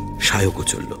তফাতে সায়কও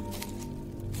চলল।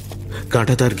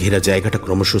 কাঁটাতার ঘেরা জায়গাটা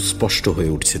ক্রমশ স্পষ্ট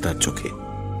হয়ে উঠছে তার চোখে।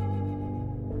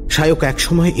 সায়ক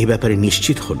একসময় এ ব্যাপারে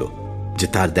নিশ্চিত হল যে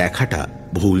তার দেখাটা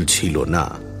ভুল ছিল না।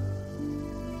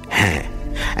 হ্যাঁ,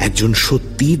 একজন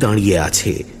সত্যি দাঁড়িয়ে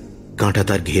আছে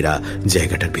কাঁটাতার ঘেরা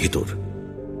জায়গাটার ভেতর।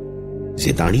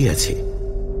 যে দাঁড়িয়ে আছে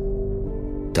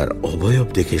তার অবয়ব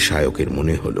দেখে সায়কের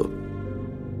মনে হল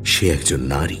সে একজন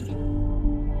নারী।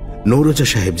 নৌরোজা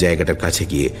সাহেব জায়গাটার কাছে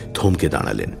গিয়ে থমকে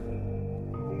দাঁড়ালেন।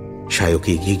 সায়ক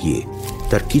এগিয়ে গিয়ে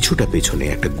তার কিছুটা পেছনে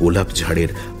একটা গোলাপ ঝাড়ের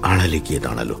আড়ালে গিয়ে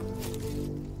দাঁড়ালো।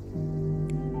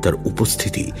 তার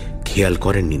উপস্থিতি খেয়াল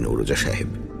করেননি নৌরোজা সাহেব।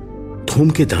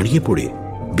 থমকে দাঁড়িয়ে পড়ে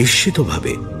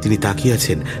বিস্মিতভাবে তিনি তাকিয়ে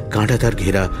আছেন কাঁটাতার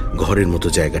ঘেরা ঘরের মতো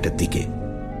জায়গাটার দিকে।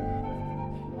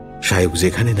 সায়ক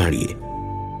যেখানে দাঁড়িয়ে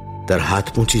তার হাত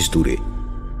 25 দূরে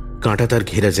কাঁটাতার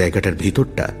ঘেরা জায়গাটার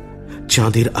ভিতরটা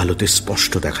চাঁদের আলোতে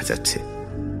স্পষ্ট দেখা যাচ্ছে।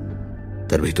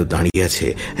 তার ভিতর দাঁড়িয়ে আছে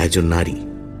একজন নারী।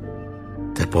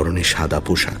 তার পরনে সাদা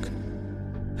পোশাক,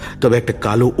 তবে একটা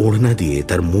কালো ওড়না দিয়ে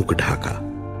তার মুখ ঢাকা।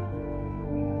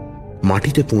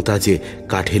 মাটিতে পোঁতা যে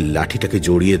কাঠের লাঠিটাকে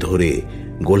জড়িয়ে ধরে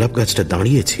গোলাপ গাছটা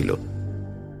দাঁড়িয়েছিল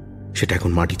সেটা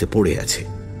এখন মাটিতে পড়ে আছে।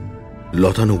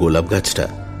 লতানো গোলাপ গাছটা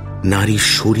নারীর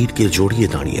শরীরকে জড়িয়ে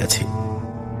দাঁড়িয়ে আছে,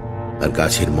 আর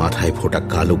গাছের মাথায় ফোটা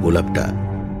কালো গোলাপটা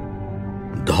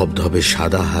ধবধবে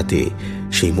সাদা হাতে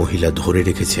সেই মহিলা ধরে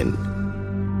রেখেছেন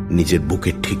নিজের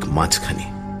বুকের ঠিক মাঝখানে।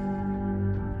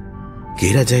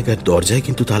 ঘেরা জায়গার দরজায়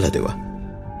কিন্তু তালা দেওয়া।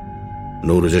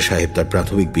 নৌরোজা সাহেব তার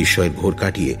প্রাথমিক বিস্ময়ের ঘোর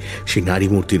কাটিয়ে সেই নারী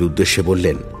মূর্তির উদ্দেশ্যে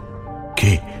বললেন,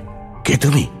 কে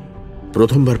তুমি?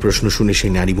 প্রথমবার প্রশ্ন শুনে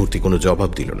সেই নারী মূর্তি কোনো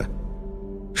জবাব দিল না।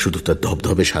 শুধু তার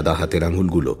ধবধবে সাদা হাতের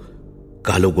আঙুলগুলো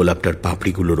কালো গোলাপটার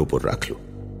পাপড়িগুলোর ওপর রাখল।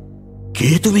 কে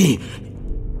তুমি?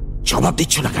 জবাব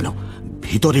দিচ্ছ না কেন?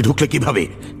 ভিতরে ঢুকলে কিভাবে?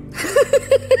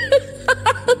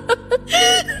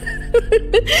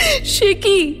 সে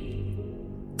কি,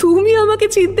 তুমি আমাকে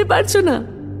চিনতে পারছো না?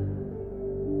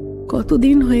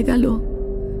 কতদিন হয়ে গেল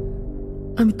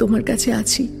আমি তোমার কাছে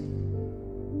আছি।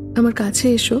 আমার কাছে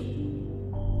এসো,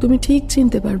 তুমি ঠিক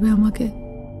চিনতে পারবে আমাকে।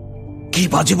 কি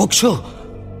বাজে বকছো?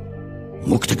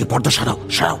 মুখ থেকে পর্দা সরাও,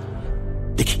 সরাও।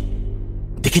 দেখি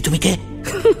দেখি তুমি কে?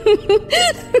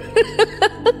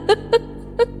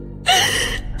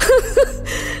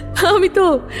 আমি তো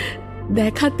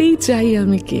দেখাতেই চাই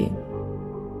আমি কে।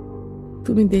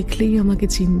 তুমি দেখলেই আমাকে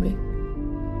চিনবে।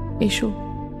 এসো,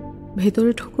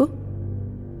 ভেতরে ঢোকো,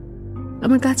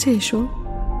 আমার কাছে এসো।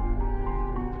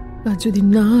 আর যদি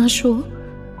না আসো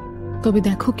তবে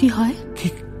দেখো কি হয়।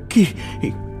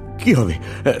 কি হবে?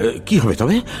 কি হবে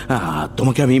তবে?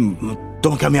 তোমাকে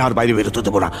আমি আর বাইরে বেরোতে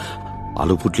দেবো না।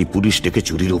 আলো ফুটলি পুলিশ ডেকে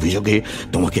চুরির অভিযোগে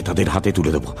তোমাকে তাদের হাতে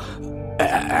তুলে দেবো।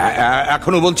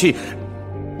 এখনো বলছি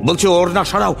ওর না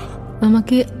সরাও।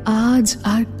 আমাকে আজ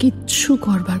আর কিচ্ছু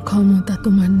করবার ক্ষমতা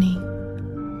তোমার নেই।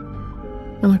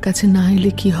 আমার কাছে না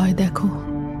এলে কি হয় দেখো।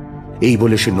 এই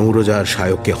বলে সে নৌরোজা আর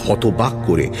সায়ককে হতবাক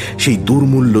করে সেই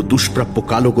দুর্মূল্য দুষ্প্রাপ্য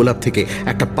কালো গোলাপ থেকে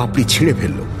একটা পাপড়ি ছিঁড়ে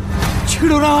ফেলল।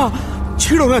 ছিঁড়ো না,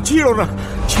 ছিঁড়ো না, ছিঁড়ো না,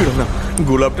 ছিঁড়ো না,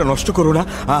 গোলাপটা নষ্ট করো না।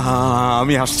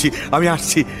 আমি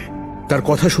আসছি। তার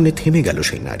কথা শুনে থেমে গেল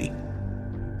সেই নারী।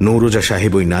 নৌরোজা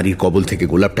সাহেব ওই নারীর কবল থেকে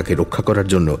গোলাপটাকে রক্ষা করার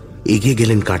জন্য এগিয়ে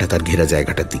গেলেন কাঁটাতার ঘেরা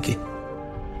জায়গাটার দিকে।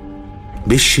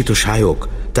 বিস্মিত সায়ক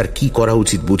তার কি করা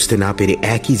উচিত বুঝতে না পেরে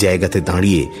একই জায়গাতে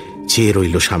দাঁড়িয়ে চেয়ে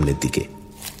রইল সামনের দিকে।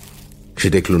 সে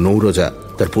দেখল নৌরোজা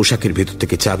তার পোশাকের ভেতর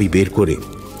থেকে চাবি বের করে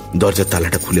দরজার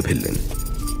তালাটা খুলে ফেললেন।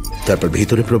 তারপর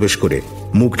ভেতরে প্রবেশ করে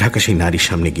মুখ ঢাকা সেই নারীর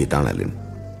সামনে গিয়ে দাঁড়ালেন।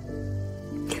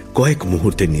 কয়েক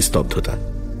মুহূর্তের নিস্তব্ধতা।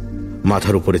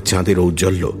 মাথার উপরে চাঁদের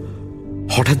ঔজ্জ্বল্য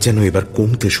হঠাৎ যেন এবার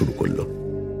কমতে শুরু করল।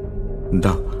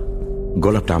 দাও,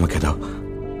 গোলাপটা আমাকে দাও।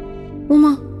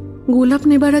 ওমা, গোলাপ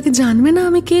নেবার আগে জানবে না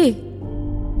আমি কে,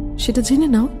 সেটা জেনে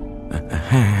নাও।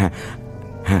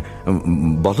 হ্যাঁ,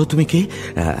 বলো তুমি কে?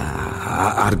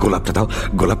 আর গোলাপটা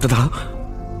দাও।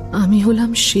 আমি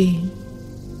হলাম সে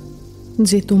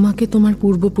যে তোমাকে তোমার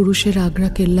পূর্বপুরুষের আগ্রা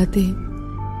কেল্লাতে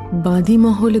বাঁধি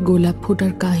মহলে গোলাপ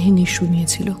ফোটার কাহিনী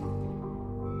শুনিয়েছিল।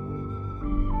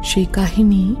 সেই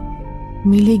কাহিনী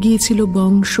মিলে গিয়েছিল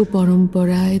বংশ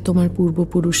পরম্পরায় তোমার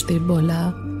পূর্বপুরুষদের বলা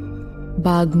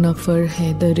বাগনফর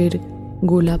হেদারের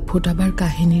গোলাপ ফোটাবার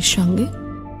কাহিনীর সঙ্গে।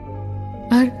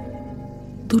 আর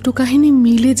দুটো কাহিনী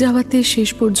মিলে যাওয়াতে শেষ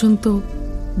পর্যন্ত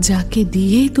যাকে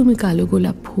দিয়েই তুমি কালো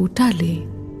গোলাপ ফোটালে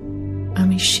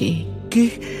আমি সে।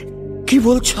 কি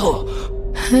বলছো?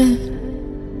 হ্যাঁ,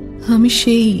 আমি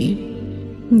সেই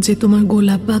যে তোমার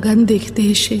গোলাপ বাগান দেখতে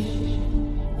এসে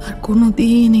আর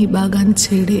কোনোদিন এই বাগান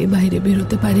ছেড়ে বাইরে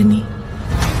বেরোতে পারেনি,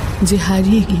 যে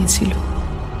হারিয়ে গিয়েছিল।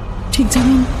 ঠিক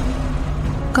যেমন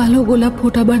কালো গোলাপ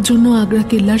ফোটাবার জন্য আগ্রা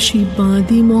কেল্লার সেই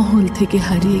বাঁধি মহল থেকে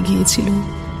হারিয়ে গিয়েছিল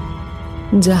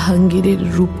জাহাঙ্গীরের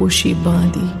রূপসী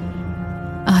বাঁধি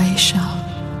আয়েশা।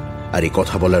 আর এই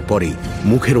কথা বলার পরেই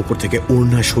মুখের ওপর থেকে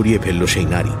ওড়না সরিয়ে ফেলল সেই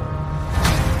নারী।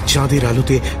 চাঁদের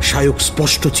আলোতে সায়ক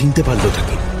স্পষ্ট চিনতে পারল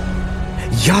তাকে।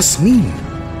 ইয়াসমিন!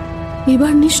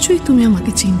 এবার নিশ্চয়ই তুমি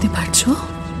আমাকে চিনতে পারছো।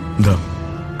 দাও,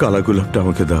 কালা গোলাপটা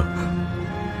আমাকে দাও।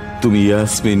 তুমি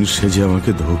ইয়াসমিন সেজে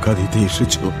আমাকে ধোঁকা দিতে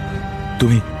এসেছো।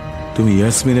 তুমি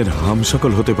ইয়াসমিনের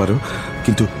হামসকল হতে পারো,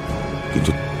 কিন্তু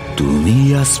তুমি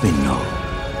ইয়াসমিন নও।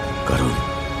 কারণ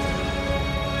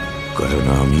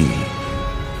আমি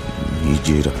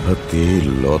নিজের হাতে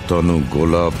লতানো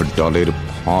গোলাপ ডালের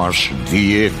ফাঁস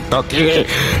দিয়ে তাকে।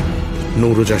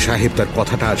 নৌরোজা সাহেব তার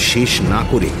কথাটা আর শেষ না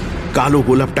করে কালো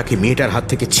গোলাপটাকে মেয়েটার হাত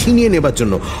থেকে ছিনিয়ে নেবার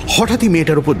জন্য হঠাৎই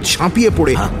মেয়েটার উপর ঝাঁপিয়ে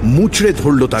পড়ে মুচড়ে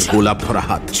ধরল তার গোলাপ ধরা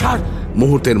হাত।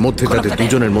 মুহূর্তের মধ্যে তাদের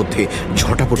দুজনের মধ্যে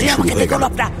ঝটাপটি শুরু হয়ে গেল।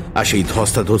 আর সেই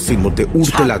ধস্তাধস্তির মধ্যে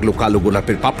উড়তে লাগলো কালো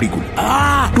গোলাপের পাপড়িগুলো।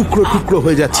 টুকরো টুকরো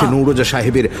হয়ে যাচ্ছে নৌরোজা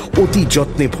সাহেবের অতি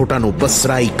যত্নে ফোটানো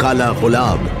বসরাই কালা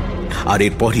গোলাপ। আর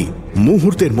এরপরই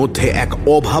মুহূর্তের মধ্যে এক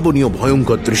অভাবনীয়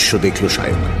ভয়ঙ্কর দৃশ্য দেখল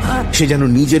সায়ক। সে যেন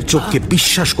নিজের চোখকে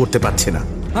বিশ্বাস করতে পারছে না।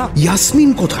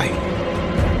 ইয়াসমিন কোথায়?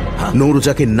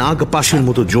 নৌরোজাকে নাগ পাশের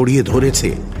মতো জড়িয়ে ধরেছে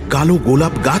কালো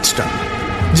গোলাপ গাছটা,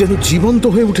 যেন জীবন্ত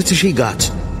হয়ে উঠেছে সেই গাছ।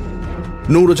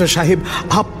 নৌরোজা সাহেব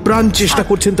আপ্রাণ চেষ্টা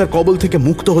করছেন তার কবল থেকে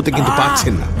মুক্ত হতে, কিন্তু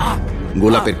পারছেন না।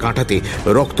 গোলাপের কাঁটাতে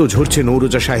রক্ত ঝরছে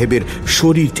নৌরোজা সাহেবের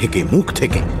শরীর থেকে, মুখ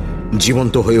থেকে।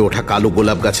 জীবন্ত হয়ে ওঠা কালো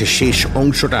গোলাপ গাছের শেষ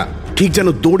অংশটা ঠিক যেন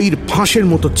দড়ির ফাঁসের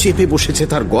মতো চেপে বসেছে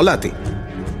তার গলাতে।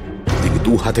 তিনি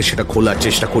দু হাতে সেটা খোলার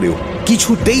চেষ্টা করেও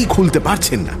কিছুতেই খুলতে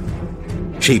পারছেন না।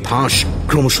 সেই ফাঁস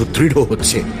ক্রমশ দৃঢ়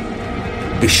হচ্ছে।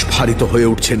 বিস্ফারিত হয়ে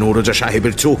উঠছে নৌরোজা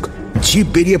সাহেবের চোখ, জিভ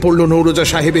বেরিয়ে পড়ল নৌরোজা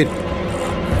সাহেবের।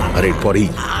 আর এরপরেই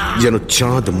যেন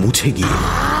চাঁদ মুছে গিয়ে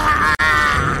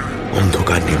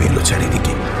অন্ধকার নেমে এলো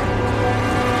চারিদিকে।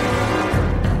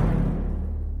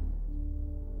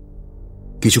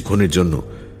 কিছুক্ষণের জন্য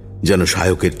যেন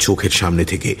শায়কের চোখের সামনে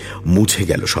থেকে মুছে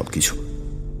গেল সবকিছু।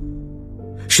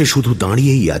 সে শুধু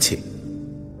দাঁড়িয়েই আছে,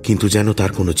 কিন্তু যেন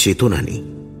তার কোনো চেতনা নেই,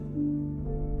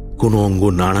 কোনো অঙ্গ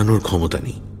নাড়ানোর ক্ষমতা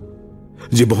নেই।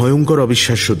 যে ভয়ঙ্কর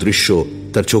অবিশ্বাস্য দৃশ্য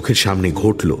তার চোখের সামনে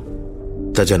ঘটল,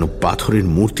 তা যেন পাথরের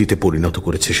মূর্তিতে পরিণত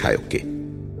করেছে শায়ককে।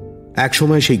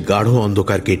 একসময় সেই গাঢ়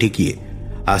অন্ধকার কেটে গিয়ে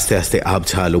আস্তে আস্তে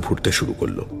আবছা আলো ফুটতে শুরু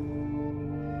করল।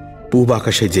 পূব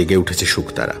আকাশে জেগে উঠেছে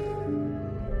শুকতারা।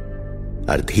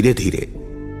 আর ধীরে ধীরে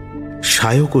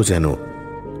শায়কও যেন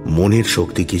মনের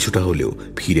শক্তি কিছুটা হলেও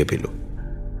ফিরে পেল।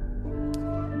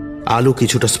 আলো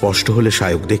কিছুটা স্পষ্ট হলে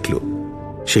শায়ক দেখল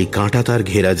সেই কাঁটা তার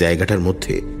ঘেরা জায়গাটার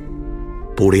মধ্যে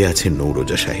পড়ে আছেন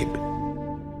নৌরোজা সাহেব।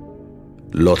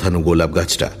 লথানো গোলাপ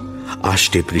গাছটা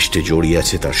আষ্টে পৃষ্ঠে জড়িয়ে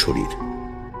আছে তার শরীর,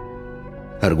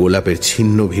 আর গোলাপের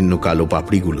ছিন্ন ভিন্ন কালো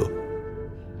পাপড়িগুলো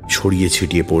ছড়িয়ে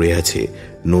ছিটিয়ে পড়ে আছে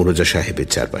নৌরোজা সাহেবের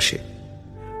চারপাশে।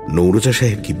 নৌরোজা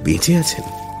সাহেব কি বেঁচে আছেন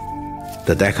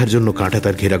তা দেখার জন্য কাঁটা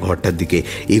তার ঘেরা ঘরটার দিকে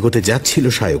এগোতে যাচ্ছিল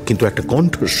শায়ক, কিন্তু একটা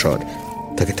কণ্ঠস্বর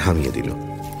তাকে থামিয়ে দিল।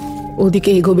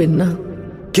 ওদিকে এগোবেন না।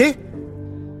 কে?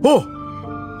 ও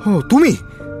তুমি?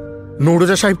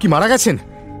 নৌরোজা সাহেব কি মারা গেছেন?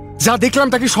 যা দেখলাম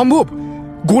তা কি সম্ভব?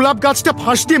 গোলাপ গাছটা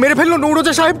ফাঁস দিয়ে মেরে ফেললো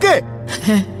নৌরোজা সাহেবকে?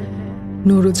 হ্যাঁ,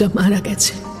 নৌরোজা মারা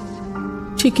গেছে।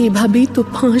 ঠিক এভাবেই তো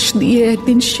ফাঁস দিয়ে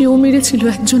একদিন সেও মেরেছিল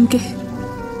একজনকে।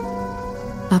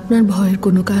 আপনার ভয়ের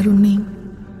কোনো কারণ নেই,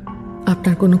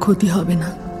 আপনার কোনো ক্ষতি হবে না।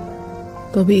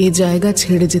 তবে এ জায়গা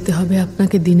ছেড়ে যেতে হবে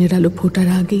আপনাকে দিনের আলো ফোটার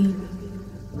আগেই।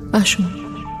 আসুন,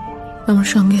 আমার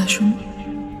সঙ্গে আসুন।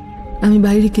 আমি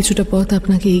বাইরে কিছুটা পথ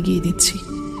আপনাকে এগিয়ে দিচ্ছি,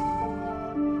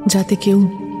 যাতে কেউ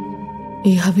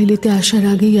এই হাভেলিতে আসার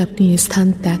আগেই আপনি এ স্থান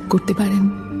ত্যাগ করতে পারেন।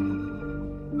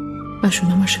 আসুন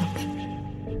আমার সঙ্গে।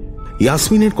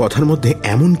 ইয়াসমিনের কথার মধ্যে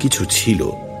এমন কিছু ছিল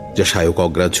যা শায়ক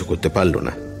অগ্রাহ্য করতে পারল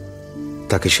না।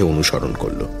 তাকে সে অনুসরণ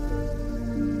করল।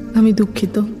 আমি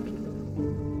দুঃখিত,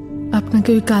 আপনাকে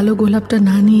ওই কালো গোলাপটা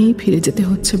না নিয়েই ফিরে যেতে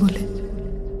হচ্ছে বলে।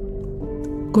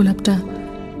 গোলাপটা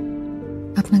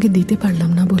আপনাকে দিতে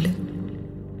পারলাম না বলে,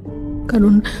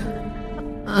 কারণ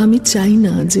আমি চাই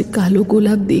না যে কালো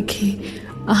গোলাপ দেখে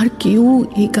আর কেউ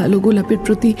এই কালো গোলাপের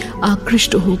প্রতি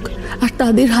আকৃষ্ট হোক, আর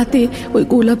তাদের হাতে ওই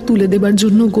গোলাপ তুলে দেবার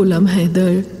জন্য গোলাম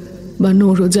হায়দার বা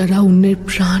নৌরোজারা অন্যের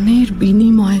প্রাণের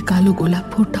বিনিময়ে কালো গোলাপ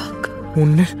ফোটাক।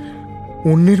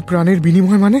 অন্যের প্রাণের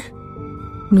বিনিময় মানে?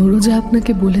 নৌরোজা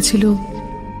আপনাকে বলেছিল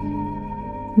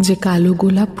যে কালো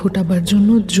গোলাপ ফোটাবার জন্য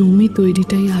জমি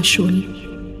তৈরিটাই আসল,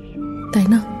 তাই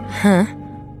না? হ্যাঁ,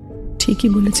 ঠিকই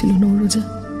বলেছিল নৌরোজা।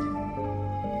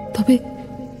 তবে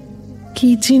কি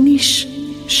জিনিস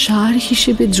সার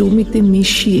হিসেবে জমিতে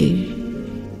মিশিয়ে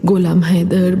গোলাম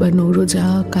হায়দার বা নৌরোজা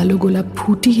কালো গোলাপ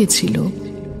ফুটিয়েছিল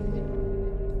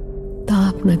তা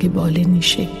আপনাকে বলেনি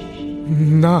সে?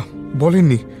 না,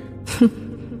 বলেননি।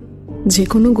 যে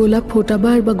কোনো গোলাপ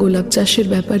ফোটাবার বা গোলাপ চাষের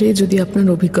ব্যাপারে যদি আপনার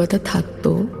অভিজ্ঞতা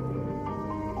থাকতো,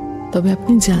 তবে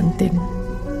আপনি জানতেন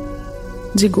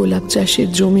যে গোলাপ চাষের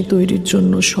জমি তৈরির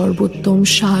জন্য সর্বোত্তম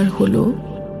সার হলো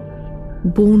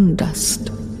বোন ডাস্ট,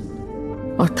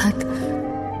 অর্থাৎ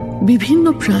বিভিন্ন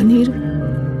প্রাণীর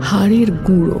হাড়ের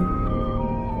গুঁড়ো।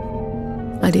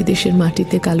 আর এদেশের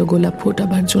মাটিতে কালো গোলাপ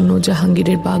ফোটাবার জন্য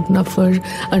জাহাঙ্গীরের বাগনাফর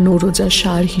আর নৌরোজার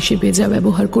সার হিসেবে যা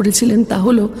ব্যবহার করেছিলেন তা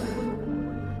হলো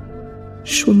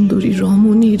সুন্দরী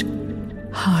রমণীর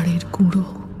হাড়ের গুঁড়ো।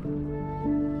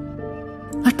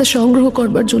 আর তা সংগ্রহ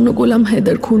করবার জন্য গোলাম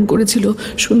হায়দার খুন করেছিল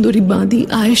সুন্দরী বাঁদি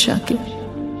আয়েশাকে।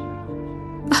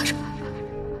 আর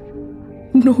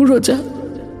নৌরোজা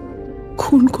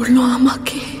খুন করলো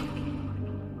আমাকে।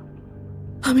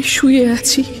 আমি শুয়ে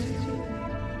আছি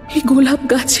এই গোলাপ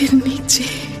গাছের নিচে।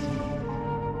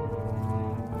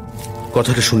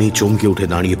 কথাটা শুনেই চমকে উঠে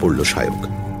দাঁড়িয়ে পড়ল শায়ক।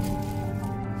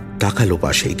 তাকালো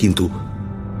পাশে, কিন্তু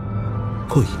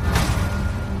কই,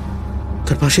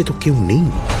 তার পাশে তো কেউ নেই।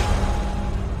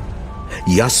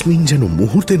 ইয়াসমিন যেন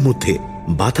মুহূর্তের মধ্যে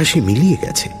বাতাসে মিলিয়ে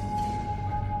গেছে।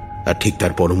 আর ঠিক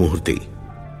তার পর মুহূর্তেই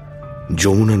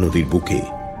যমুনা নদীর বুকে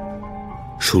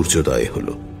সূর্যোদয় হল।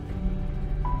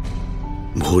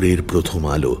 ভোরের প্রথম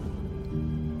আলো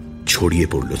ছড়িয়ে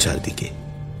পড়ল চারদিকে।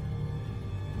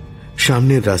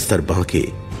 সামনের রাস্তার বাঁকে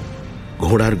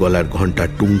ঘোড়ার গলার ঘণ্টার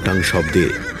টুংটাং শব্দে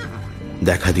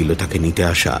দেখা দিল তাকে নিতে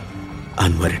আসা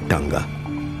আনোয়ারের টাঙ্গা।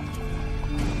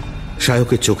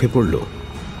 শায়কের চোখে পড়ল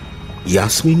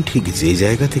ইয়াসমিন ঠিক যে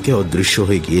জায়গা থেকে অদৃশ্য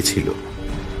হয়ে গিয়েছিল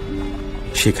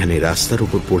সেখানে রাস্তার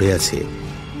উপর পড়ে আছে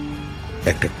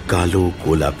একটা কালো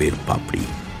গোলাপের পাপড়ি।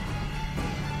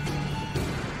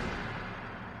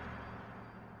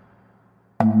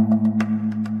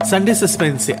 সানডে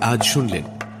সাসপেন্সে আজ শুনলেন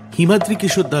হিমাদ্রি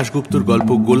কিশোর দাশগুপ্তর গল্প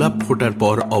গোলাপ ফোটার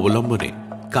পর অবলম্বনে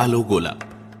কালো গোলাপ।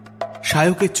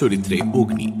 শায়কের চরিত্রে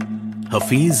অগ্নি,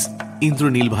 হাফিজ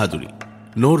ইন্দ্রনীল ভাদুরী,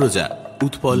 নৌরোজা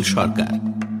উৎপল সরকার,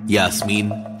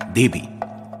 ইয়াসমিন দেবী।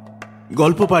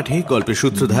 গল্প পাঠে গল্পের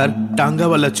সূত্রধার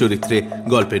টাঙ্গাওয়ালার চরিত্রে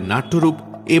গল্পের নাট্যরূপ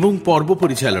এবং পর্ব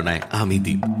পরিচালনায় আমি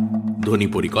দীপ। ধ্বনি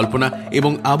পরিকল্পনা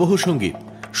এবং আবহ সঙ্গীত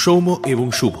সৌম্য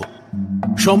এবং শুভ।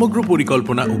 সমগ্র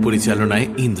পরিকল্পনা ও পরিচালনায়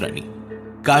ইন্দ্রাণী।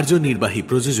 কার্যনির্বাহী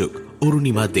প্রযোজক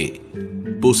অরুণিমা দে।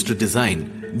 Poster design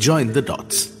join the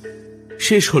dots.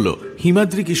 শেষ হল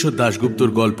হিমাদ্রি কিশোর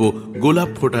দাশগুপ্তর গল্প গোলাপ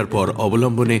ফোটার পর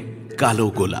অবলম্বনে কালো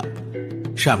গোলাপ।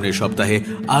 সামনের সপ্তাহে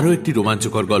আরও একটি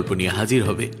রোমাঞ্চকর গল্প নিয়ে হাজির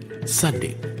হবে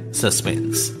Sunday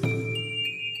suspense.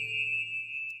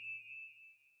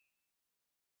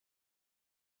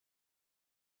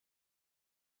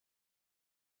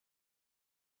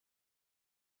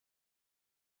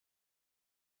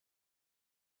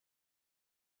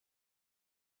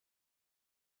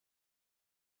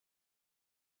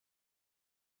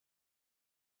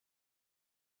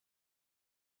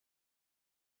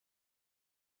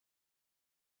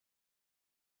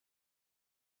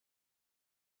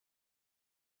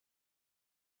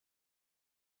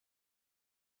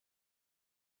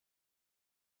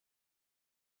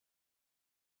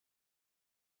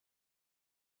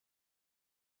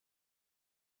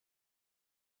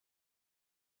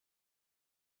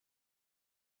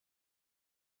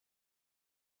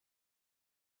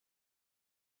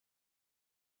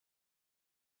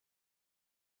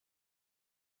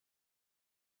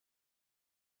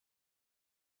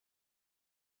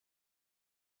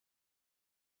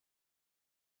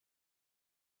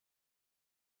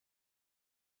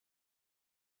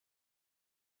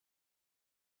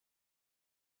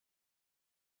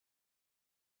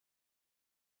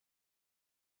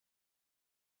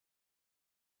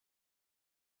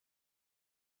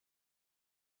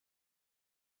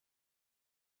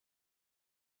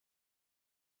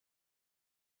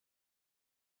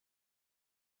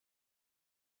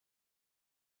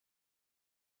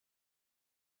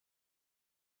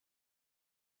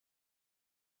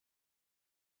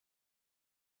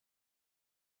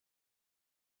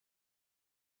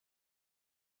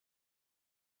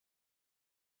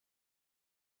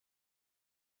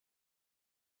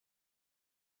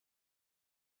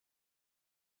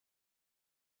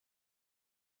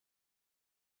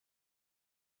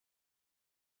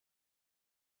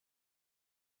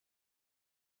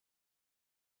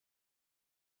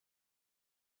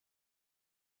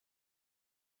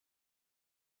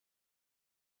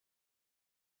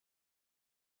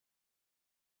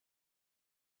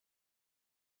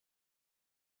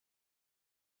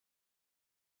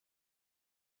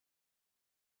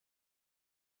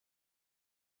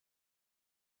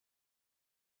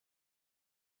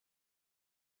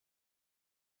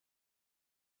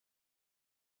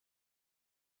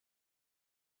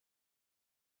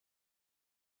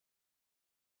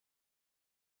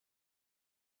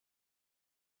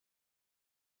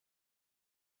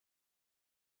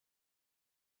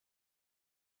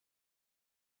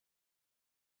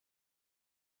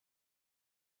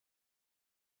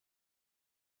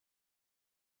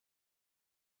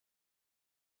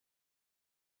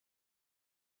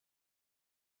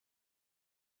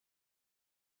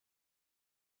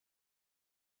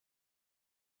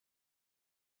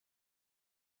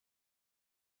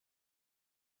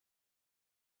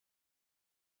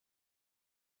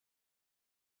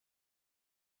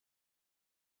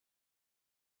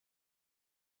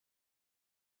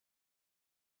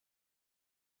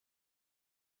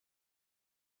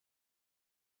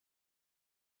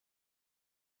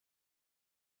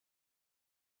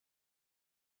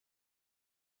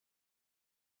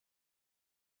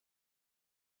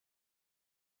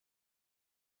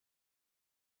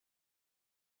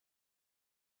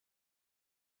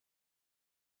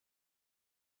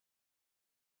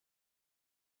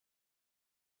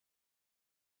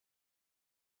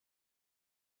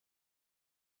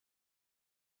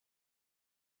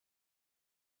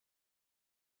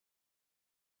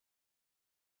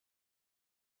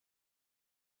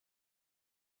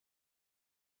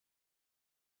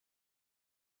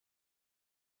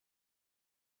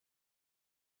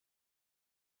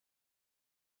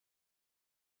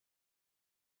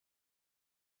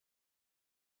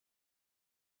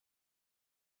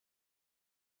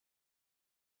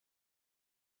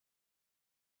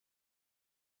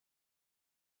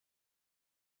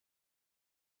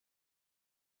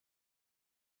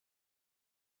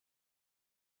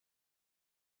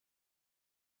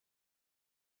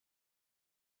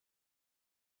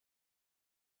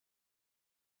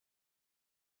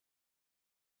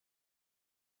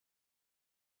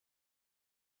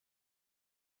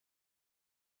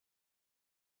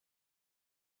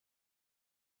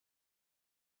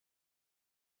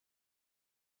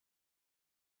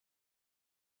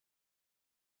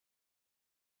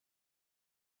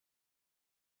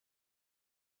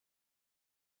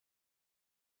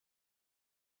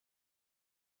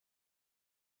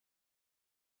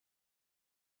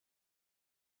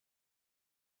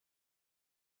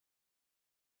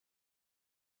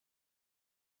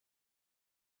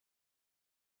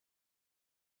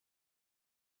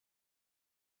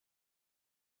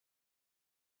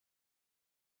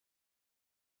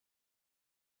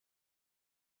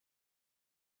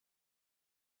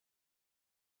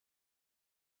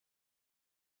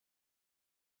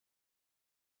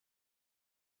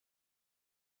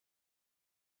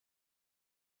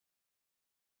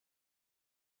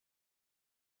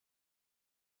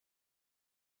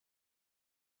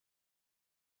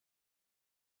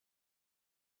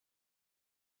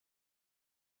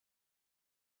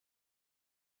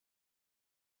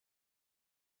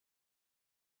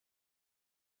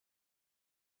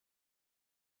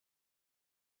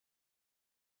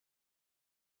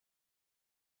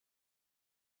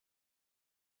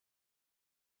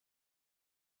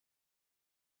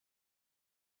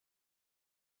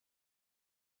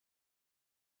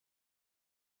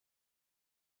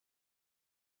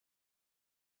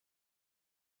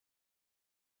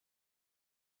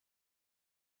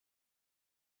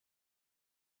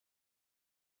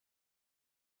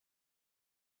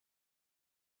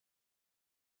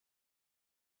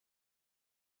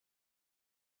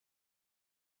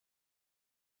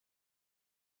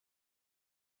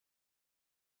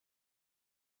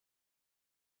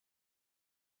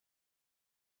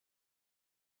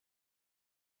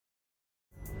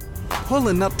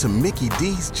 Pulling up to Mickey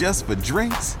D's just for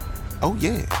drinks? Oh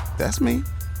yeah, that's me.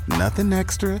 Nothing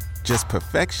extra, just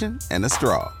perfection and a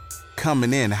straw.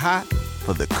 Coming in hot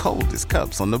for the coldest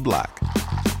cups on the block.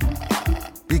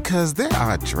 Because there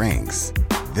are drinks.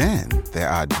 Then there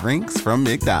are drinks from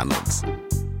McDonald's.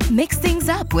 Mix things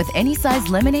up with any size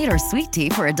lemonade or sweet tea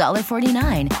for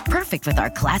 $1.49. Perfect with our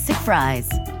classic fries.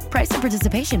 Price and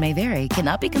participation may vary.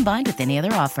 Cannot be combined with any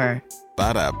other offer.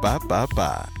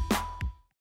 Ba-da-ba-ba-ba.